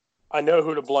 guys. I know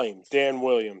who to blame. Dan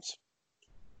Williams.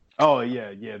 Oh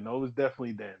yeah. No, it was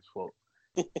definitely Dan's fault.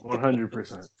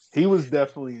 100%. He was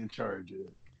definitely in charge of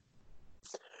it.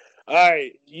 All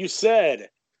right, you said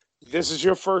this is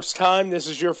your first time. This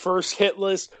is your first hit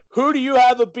list. Who do you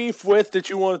have a beef with that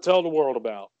you want to tell the world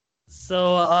about?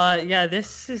 So, yeah,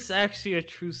 this is actually a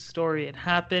true story. It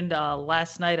happened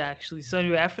last night, actually. So,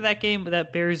 anyway, after that game,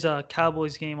 that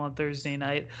Bears-Cowboys game on Thursday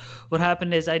night, what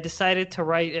happened is I decided to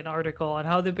write an article on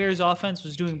how the Bears offense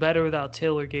was doing better without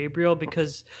Taylor Gabriel,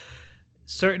 because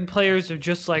certain players have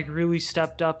just, really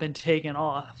stepped up and taken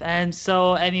off. And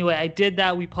so, anyway, I did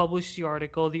that. We published the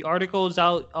article. The article is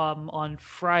out on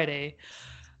Friday.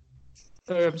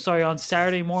 On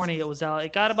Saturday morning it was out.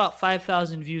 It got about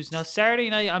 5,000 views. Now, Saturday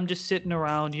night, I'm just sitting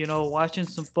around, watching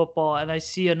some football, and I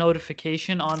see a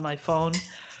notification on my phone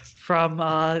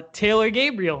from Taylor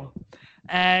Gabriel.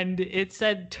 And it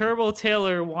said, Turbo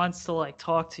Taylor wants to,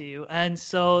 talk to you. And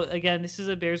so, again, this is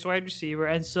a Bears wide receiver.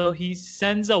 And so he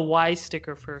sends a Y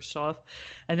sticker first off.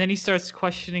 And then he starts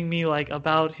questioning me,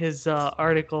 about his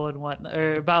article and whatnot,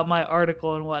 or about my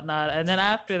article and whatnot. And then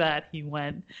after that, he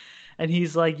went. And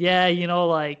he's like, yeah,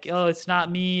 oh, it's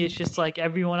not me. It's just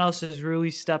everyone else has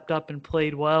really stepped up and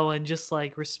played well, and just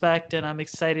respect. And I'm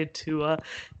excited to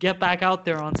get back out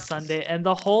there on Sunday. And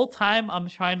the whole time I'm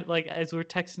trying to, as we're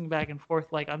texting back and forth,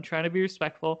 I'm trying to be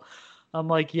respectful. I'm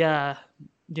like, yeah,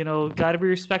 got to be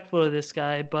respectful of this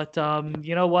guy. But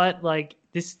you know what?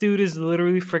 This dude is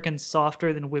literally freaking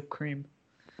softer than whipped cream.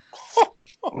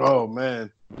 Oh, man.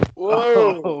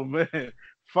 Whoa. Oh, man.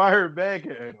 Fire back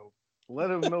at him. Let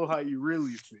them know how you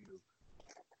really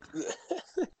feel.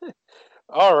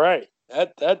 All right.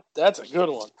 That's a good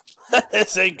one.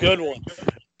 That's a good one.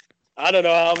 I don't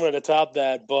know how I'm going to top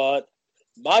that, but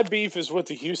my beef is with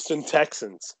the Houston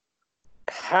Texans.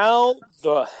 How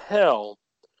the hell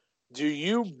do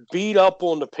you beat up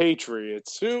on the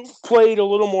Patriots, who played a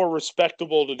little more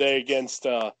respectable today against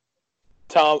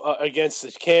against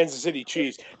the Kansas City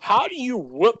Chiefs? How do you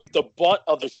whip the butt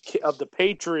of the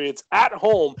Patriots at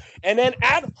home, and then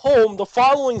at home the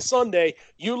following Sunday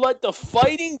you let the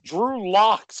Fighting Drew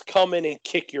Locks come in and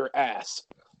kick your ass?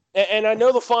 And I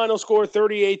know the final score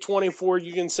 38-24.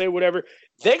 You can say whatever.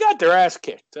 They got their ass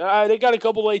kicked. They got a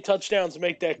couple late touchdowns to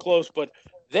make that close, but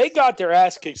they got their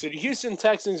ass kicked. So the Houston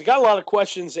Texans got a lot of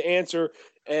questions to answer.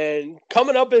 And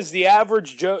coming up as the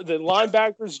average Joe, the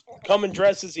linebackers coming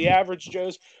dressed as the average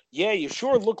Joes. Yeah, you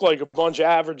sure look like a bunch of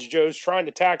average Joes trying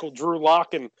to tackle Drew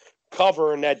Lock and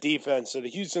cover in that defense. So the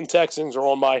Houston Texans are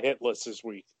on my hit list this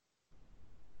week.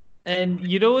 And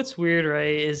you know what's weird,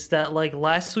 right, is that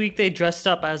last week they dressed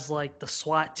up as the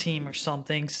SWAT team or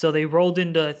something. So they rolled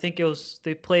into, I think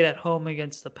they played at home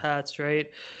against the Pats,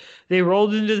 right? They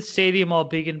rolled into the stadium all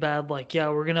big and bad, yeah,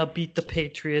 we're going to beat the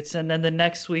Patriots. And then the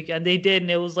next week, and they did,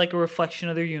 and it was a reflection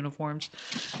of their uniforms.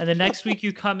 And the next week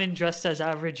you come in dressed as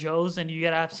average Joes and you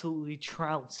get absolutely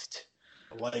trounced.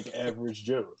 Like average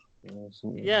Joe.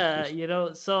 Yeah,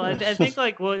 so I think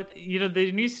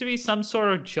there needs to be some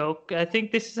sort of joke. I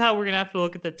think this is how we're going to have to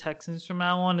look at the Texans from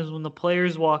now on, is when the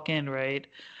players walk in, right?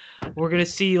 We're going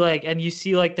to see and you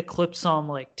see the clips on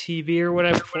TV or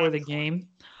whatever before the game.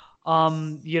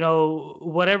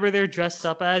 Whatever they're dressed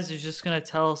up as is just going to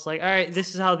tell us all right,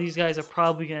 this is how these guys are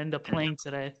probably going to end up playing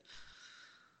today.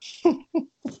 All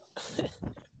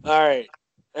right.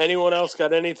 Anyone else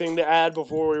got anything to add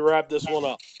before we wrap this one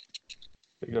up?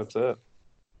 I think that's it.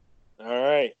 All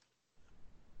right.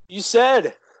 You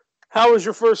said, how was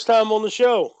your first time on the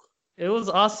show? It was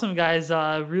awesome, guys.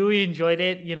 Really enjoyed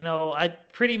it. I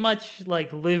pretty much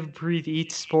live, breathe,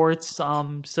 eat sports. So,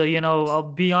 I'll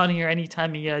be on here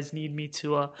anytime you guys need me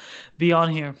to be on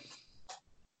here.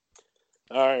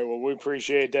 All right. Well, we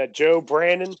appreciate that. Joe,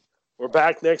 Brandon, we're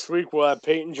back next week. We'll have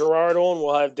Peyton Gerard on.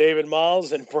 We'll have David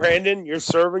Miles. And Brandon, you're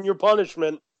serving your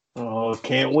punishment. Oh,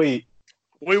 can't wait.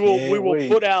 We will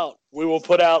put out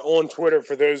on Twitter,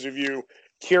 for those of you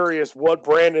curious what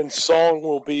Brandon's song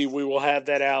will be. We will have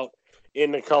that out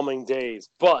in the coming days.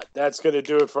 But that's going to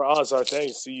do it for us. Our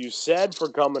thanks to you, Ced, for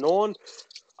coming on.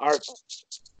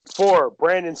 For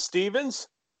Brandon Stevens.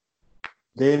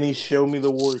 Danny, show me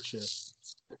the war chest.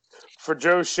 For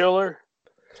Joe Schiller.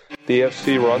 The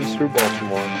FC runs through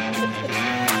Baltimore.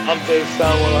 I'm Dave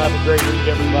Stonewall. Have a great week,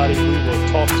 everybody. We will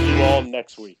talk to you all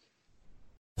next week.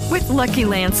 With Lucky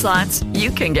Land Slots,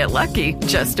 you can get lucky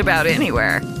just about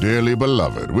anywhere. Dearly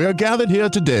beloved, we are gathered here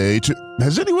today to...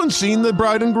 Has anyone seen the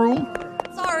bride and groom?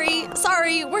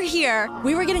 Sorry, we're here.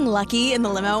 We were getting lucky in the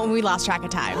limo and we lost track of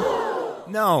time.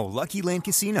 No, Lucky Land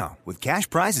Casino, with cash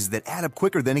prizes that add up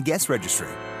quicker than a guest registry.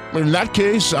 In that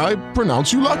case, I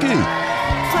pronounce you lucky.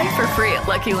 Play for free at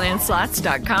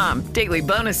LuckyLandSlots.com. Daily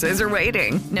bonuses are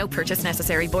waiting. No purchase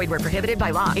necessary. Void where prohibited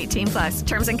by law. 18+.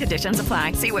 Terms and conditions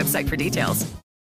apply. See website for details.